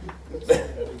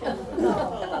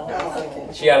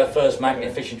 She had her first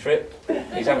magnet fishing trip.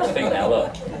 He's having to think now,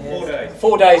 look. 4 days.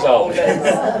 4 days old.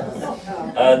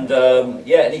 And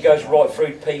yeah, and he goes right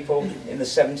through people in the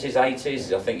 70s,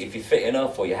 80s. I think if you're fit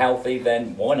enough or you're healthy,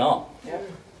 then why not? Yeah.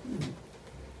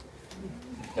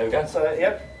 There we go. So,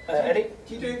 yep. Eddie?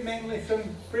 Do you do it mainly from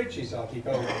bridges, or do you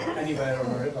go anywhere on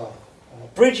a river?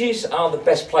 Bridges are the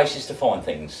best places to find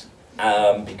things,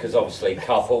 because obviously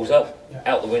car pulls up,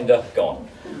 out the window, gone.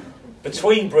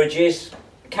 Between bridges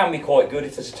can be quite good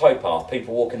if there's a towpath,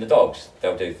 people walking the dogs,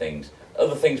 they'll do things.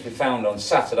 Other things we found on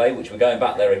Saturday, which we're going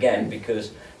back there again,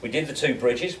 because we did the 2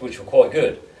 bridges, which were quite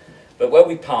good. But where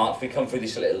we parked, we come through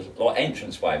this little like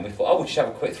entrance way, and we thought, oh, we'll just have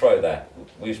a quick throw there.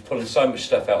 We was pulling so much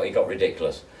stuff out, it got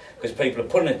ridiculous. Because people are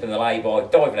pulling it in the lay-by,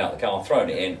 diving out the car, throwing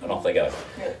it in, and off they go.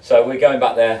 So we're going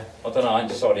back there, I don't know, I haven't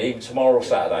decided, even tomorrow or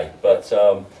Saturday. But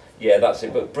yeah, that's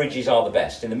it. But bridges are the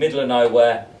best. In the middle of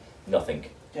nowhere, nothing.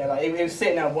 Yeah, like he was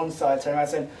sitting on one side, turning around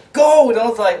saying, "Gold!" And I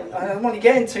was like, "I'm only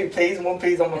getting 2 P's and 1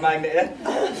 P's on my magnet."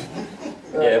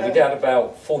 Yeah, we had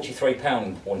about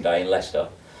 £43 one day in Leicester.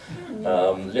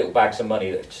 Little bags of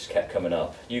money that just kept coming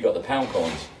up. You got the pound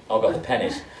coins, I got the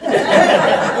pennies.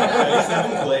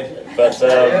 But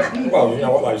Well, you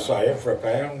know what they say, for a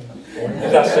pound.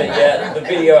 that's it, yeah. The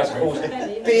video has caused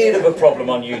a bit of a problem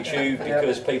on YouTube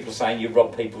because people are saying you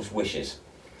rob people's wishes.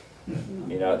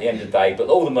 You know, at the end of the day, but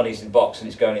all the money's in the box and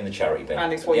it's going in the charity bin.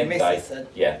 And it's what your missus said.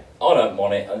 Yeah, I don't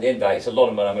want it. At the end of the day, it's a lot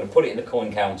of money. I'm going to put it in the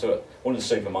coin counter at one of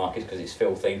the supermarkets because it's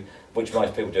filthy, which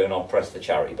most people do, and I'll press the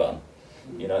charity button.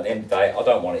 You know, at the end of the day, I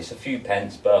don't want it. It's a few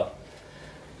pence, but,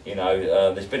 you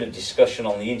know, there's been a discussion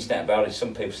on the internet about it.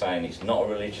 Some people saying it's not a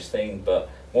religious thing, but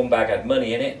one bag had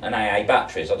money in it and AA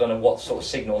batteries. I don't know what sort of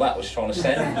signal that was trying to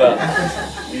send, but,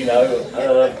 you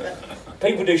know,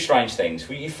 people do strange things.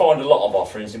 You find a lot of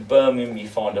offerings. In Birmingham, you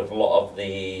find a lot of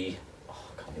the,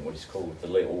 oh, I can't think what it's called, the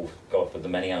little god with the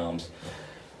many arms.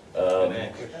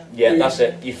 Yeah, that's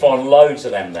it. You find loads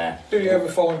of them there. Do you ever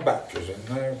find batteries in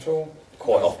there at all?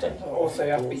 Quite often. Also,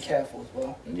 you have to be careful as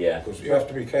well. Yeah. Because you have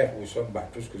to be careful with some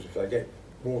batteries, because if they get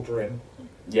water in,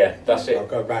 Yeah, that's they'll it.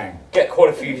 go bang. Get quite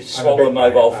a few swollen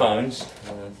mobile phones.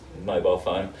 Mobile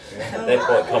phone. Yeah. They're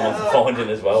quite common for finding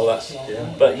as well. That's.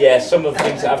 But yeah, some of the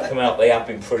things that have come out, they have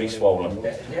been pretty swollen.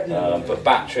 But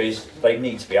batteries, they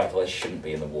need to be out there. They shouldn't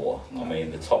be in the water. I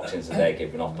mean, the toxins that they're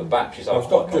giving off. But batteries are Well,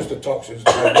 it's not quite just the toxins,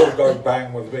 they will go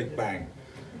bang with a big bang.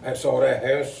 Outside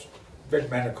our house, big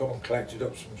men have come and collected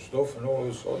up some stuff, and all of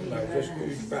a sudden there was this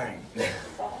huge bang.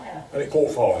 And it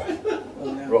caught fire.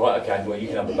 Right, okay, well you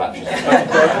can have the batteries.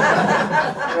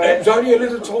 It was only a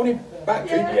little tiny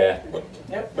battery. Yeah. But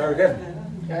there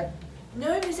again. Okay.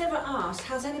 Nobody's ever asked,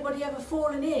 has anybody ever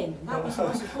fallen in? That was the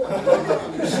most important.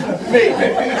 Me.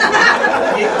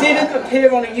 It didn't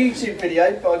appear on a YouTube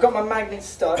video, but I got my magnet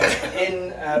stuck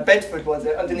in Bedford, was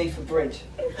it, underneath a bridge.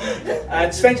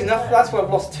 And strange enough, that's where I've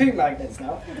lost 2 magnets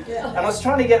now. And I was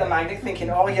trying to get the magnet, thinking,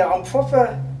 oh yeah, I'm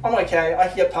okay, I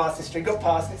can get past this tree. Got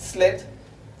past it, slipped.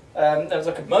 There was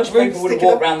like a Most people would have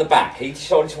walked round the back. He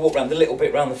decided to walk round the little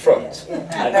bit round the front.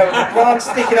 And there was a branch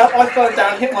sticking up. I fell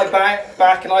down, hit my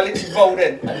back, and I literally rolled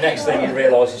in. And next thing he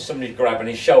realises somebody's grabbing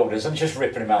his shoulders and just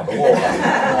ripping him out of the water.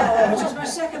 Which is my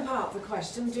second part of the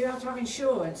question. Do you have to have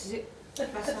insurance? Is it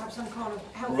best to have some kind of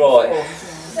health Right.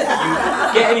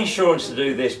 insurance? Getting insurance to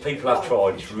do this, people have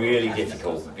tried. It's really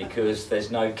difficult because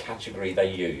there's no category they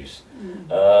use.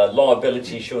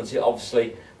 Liability insurance,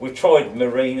 obviously, we've tried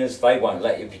marinas, they won't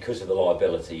let you because of the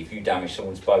liability if you damage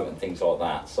someone's boat and things like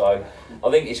that. So I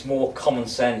think it's more common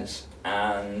sense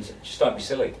and just don't be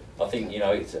silly. I think, you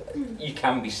know, you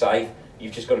can be safe,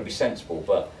 you've just got to be sensible,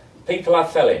 but people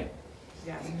have fell in.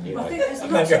 Yeah. You I know. think there's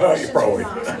lots of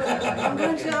questions in that, but I'm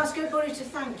going to ask everybody to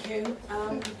thank you.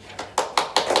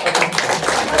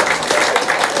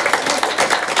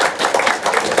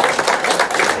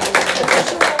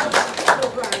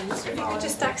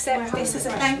 Just accept this as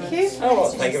a thank you. Oh, well,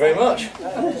 thank you very much.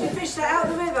 Did you fish that out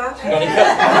of the river?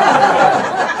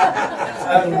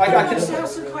 I can have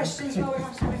some questions while we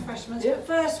have some refreshments. But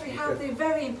first, we have the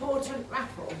very important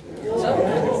raffle.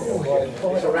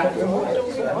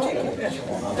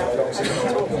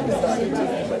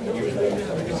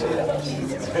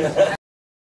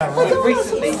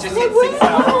 Recently, just hit 6,000.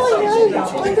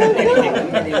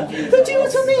 But do you know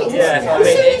what I mean? Yeah, I mean,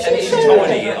 it's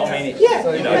tiny. I mean, it's, Yeah.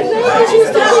 you know.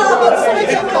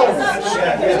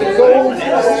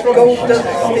 Gold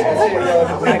doesn't stick to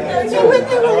So when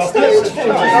they're on stage, it's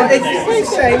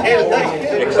the same.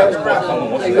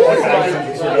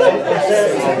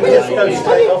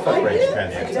 Straight off a bridge, can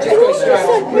you?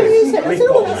 We've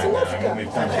got that now,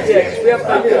 we've done it. Yeah, we have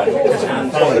that.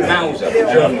 And Mauser, I've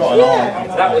got an arm,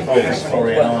 that was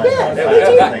sorry, an arm.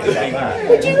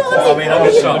 But do you know what I mean? I mean, I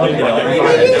was trying to,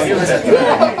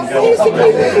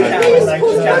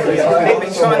 They've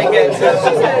been trying to get traps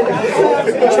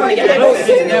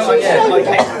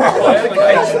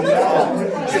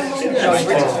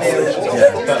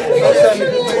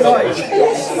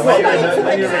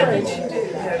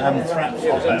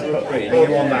are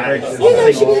you on that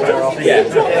bridge? yeah.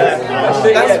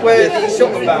 That's where the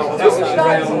shop about. That was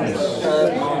around.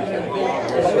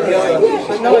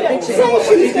 But no, I think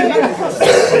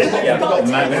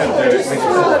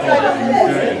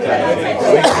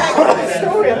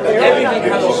Everything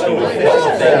has a story.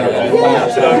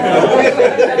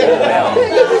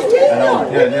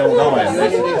 The old iron on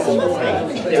the feet.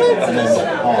 And then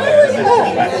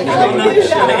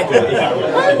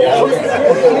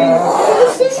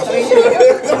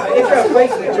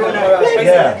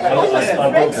yeah, I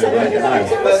will do.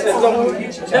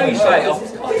 No, you say it off.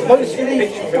 Most of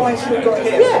these guys we've got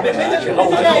here, And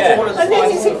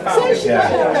then it's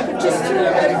just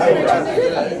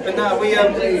but no, we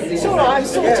it's all right, I'm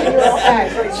sorting you out.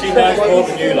 She knows more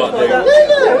than you lot do. No,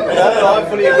 I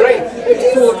fully agree.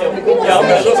 Yeah, I'm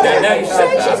going to look at it now. You said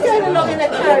So she's that. going along in a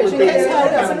carriage and gets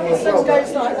held up and all of a sudden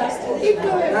goes like that. You go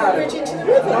over the bridge into the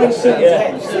river.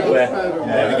 Yeah,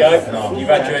 there we go. You've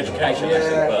had your education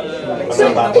lesson, but So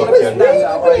it was really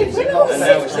weird. and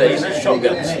now it's these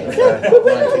shotguns. But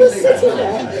when I was sitting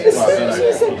there, as soon as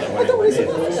you said, I thought it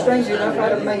was strangely enough, I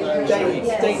had a mate David. He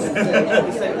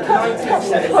said, can I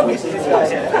test it?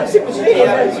 perhaps it was really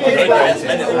Yeah.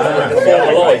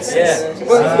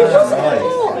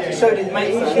 Showed his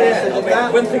mate.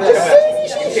 When things come out,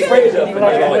 you pick it up and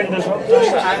you're like,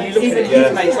 and you look at it, you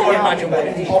imagine what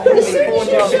it is. And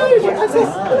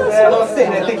I was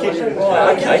sitting there thinking,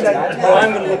 Okay, well, I'm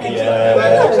going to look into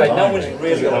that. Say, no one's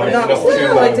really got an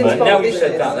opportunity. But now you've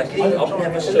said that, I've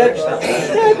never searched that.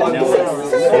 When you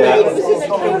first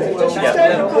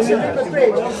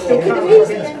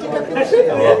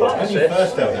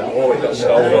held it, Or it got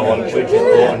stolen on we just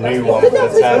bought a new one for the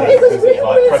town because it's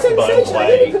like press the button,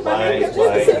 play,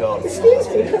 gone.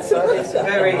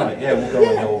 very, Yeah, we'll go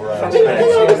on your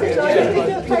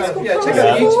check out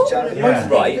the YouTube channel.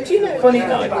 Right. Funny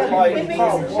enough, about my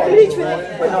palm,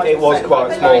 It was quite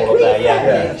small up there,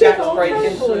 yeah. Jack's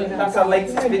breaking. That's our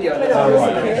latest video.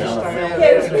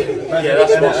 Yeah,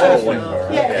 that's what's on one.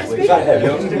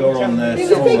 You're on the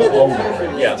older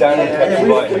bridge. Yeah. Down in Country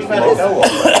Right, we've had a go on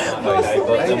that,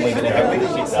 but then we're going to go with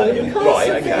shit out of you. Right,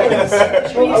 okay.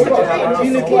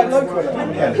 You live quite local.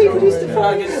 People used to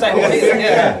find I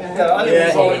live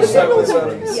in Solid, so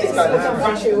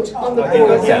it's on the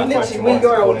board. Literally, we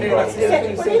go out and do like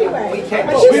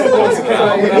weekends.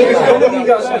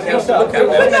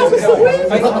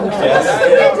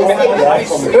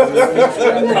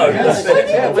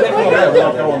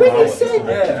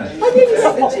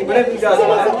 Whenever you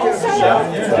guys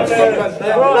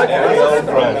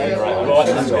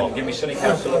Right, give me Sunny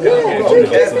House to look at.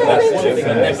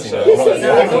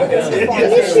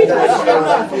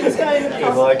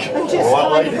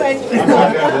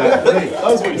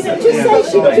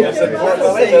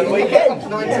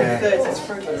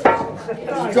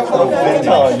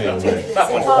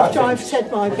 After I've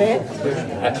said my bit,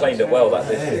 I cleaned it well, that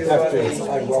did. I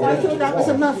thought that was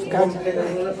a muff gun.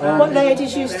 What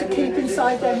ladies used to keep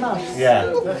inside their muffs. Yeah.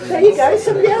 There you go,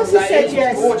 somebody else has said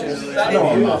yes.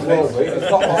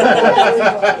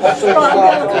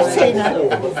 Right, Christina.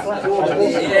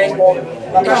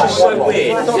 It's just so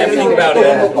weird. Everything about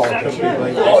it. Like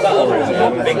that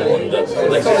other big one that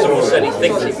someone said he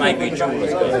thinks it may be a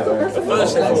jeweler's gun. At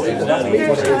first they thought it was only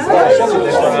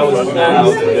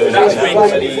that's been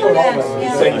to the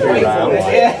century round.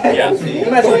 Yeah.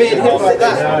 Imagine being hit like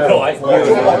that. Right.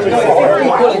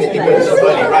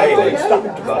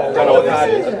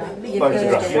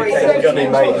 Photograph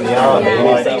been made in the army. I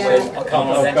can't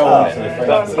identify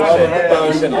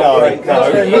it. No,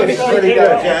 it's really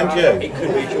good, can't you? It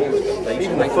could be jeweler's gun. They used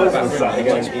to make background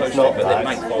against post but they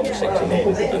make 5 or 6 of them.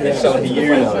 And they're selling the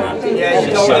units. Yeah, you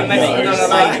know what I mean?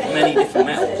 Many different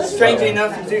metals. Strangely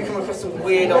enough, you do come across some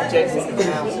weird objects in the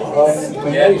house.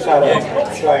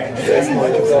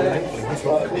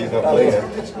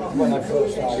 When I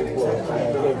first started working,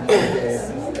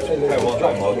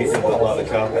 I'll get you like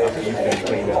the carpet after you finish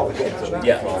cleaning all the kids up.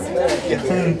 Yeah.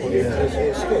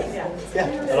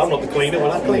 And I'm not the cleaner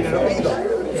when I clean it up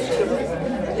either.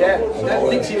 Yeah,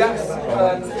 literally that's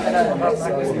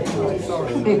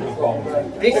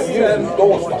this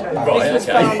Right, was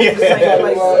okay. found in the same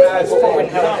place as foreign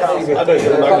helicopter. I don't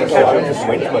even know the just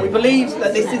went We believe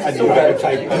that this is the sort of,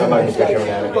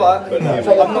 but I'm not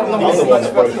I'm the one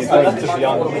that broke his leg just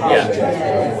young. Yeah.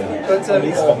 but yeah,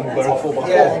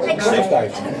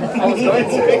 I was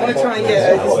going to try and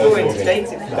get a historian to date it,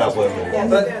 That was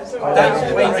but that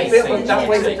weighs a bit. That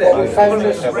weighs a bit. I found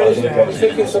this, I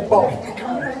think it's a bomb.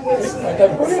 They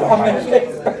put it on the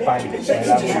list.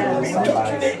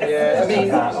 Yeah, I mean,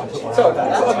 sorry about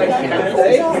that. That makes me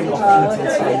happy.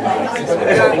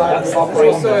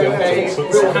 Also, a real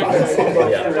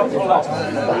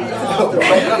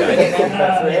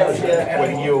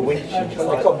when you were winch, I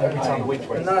got every time winch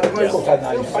went.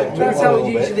 that's how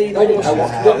usually the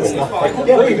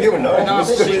You would know.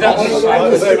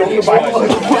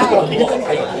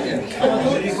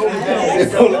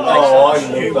 Oh, I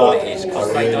knew what it is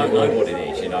because they don't know what it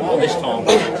is, you know. But this time,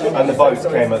 And the boats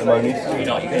came at the moment. you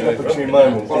know, you can move Two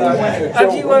moments.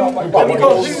 have you got a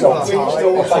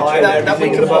that we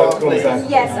can borrow, please?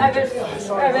 Yes, I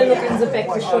will look in the back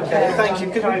to show you. Thank you,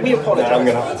 because we I'm apologise. going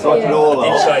to have to type it all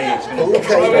Did off. say it's going to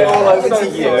Take it all over to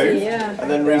you and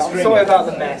then restring Sorry it. about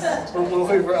the mess. We'll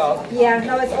hoover it up. Yeah,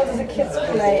 no, it's also the kids'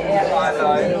 play area. I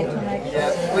know.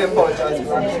 Yeah, we apologise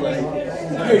for that.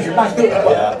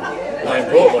 I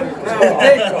brought one.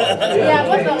 Yeah, I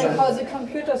wondering how the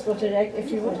computers would react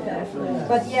if you would have.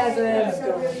 But yeah,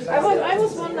 I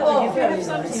was wondering if you have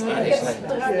something when it gets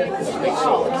dragged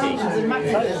out and the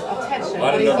magnet is attached. I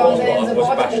don't know what I was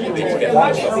bashing a bit to get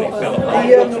that stuff and it fell apart.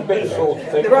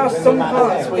 There are some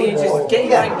parts where you just get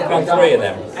your magnet Found 3 of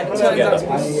them and it turns out to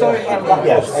be so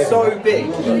heavy, so big,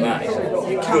 that is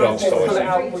you good can't old just pull it size.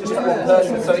 out with just one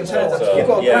person. So it turns out you've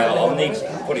got a Yeah, magnet. I'll need to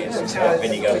put it in some hot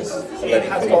vinegar and let it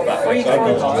Has cool got back. 3 So I'm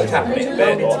just tapping it a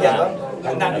bit like that.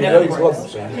 and that never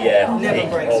breaks. Yeah, Never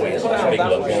breaks. oh it's such big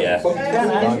lumps, yeah.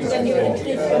 Then you can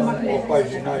keep the magnet.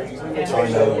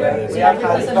 We have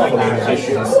had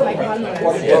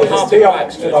Yeah, half the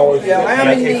wax good. Yeah, I am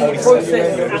in the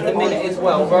process at the minute as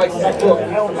well, writing a book.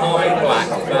 High black,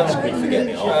 that's good for getting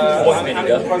it off. White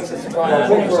vinegar.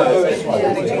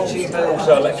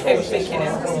 Also electrical. Everything in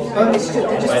it. But it's just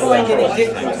finding it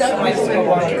different. So I feel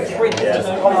like it's print just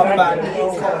come back.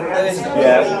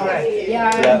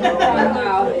 Yeah,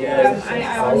 now.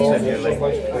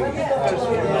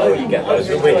 Oh, you get those.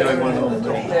 We're doing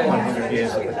 100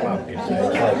 years at the club, you see.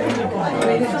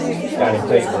 down in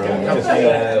Peterborough, just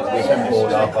we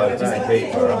pulled up over to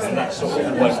Peterborough. And that sort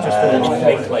of was just all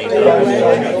big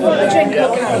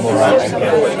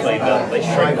cleaned up. They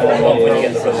shrink quite a lot when you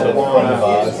get the rest of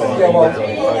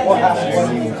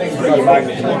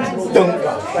the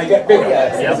They get bigger.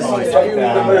 Yeah, So you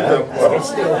remove them. It's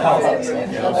still hard.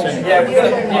 Yeah, we've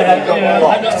got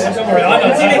don't worry, I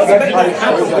didn't expect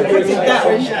that to put it down.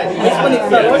 It's when it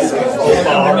first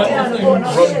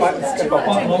run back and step up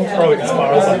and throw it as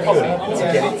far as I could to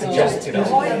get it to just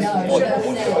enough. I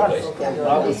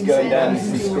was going down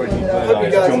this screen, but I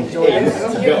jumped in to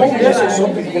go.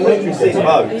 You can literally see the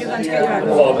boat.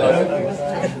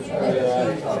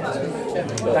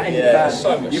 Yeah,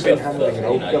 so much You've been handling an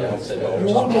old gun.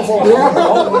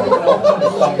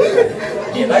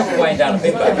 Yeah, they were weighing down a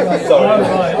big bag. Sorry.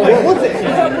 What was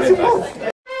it?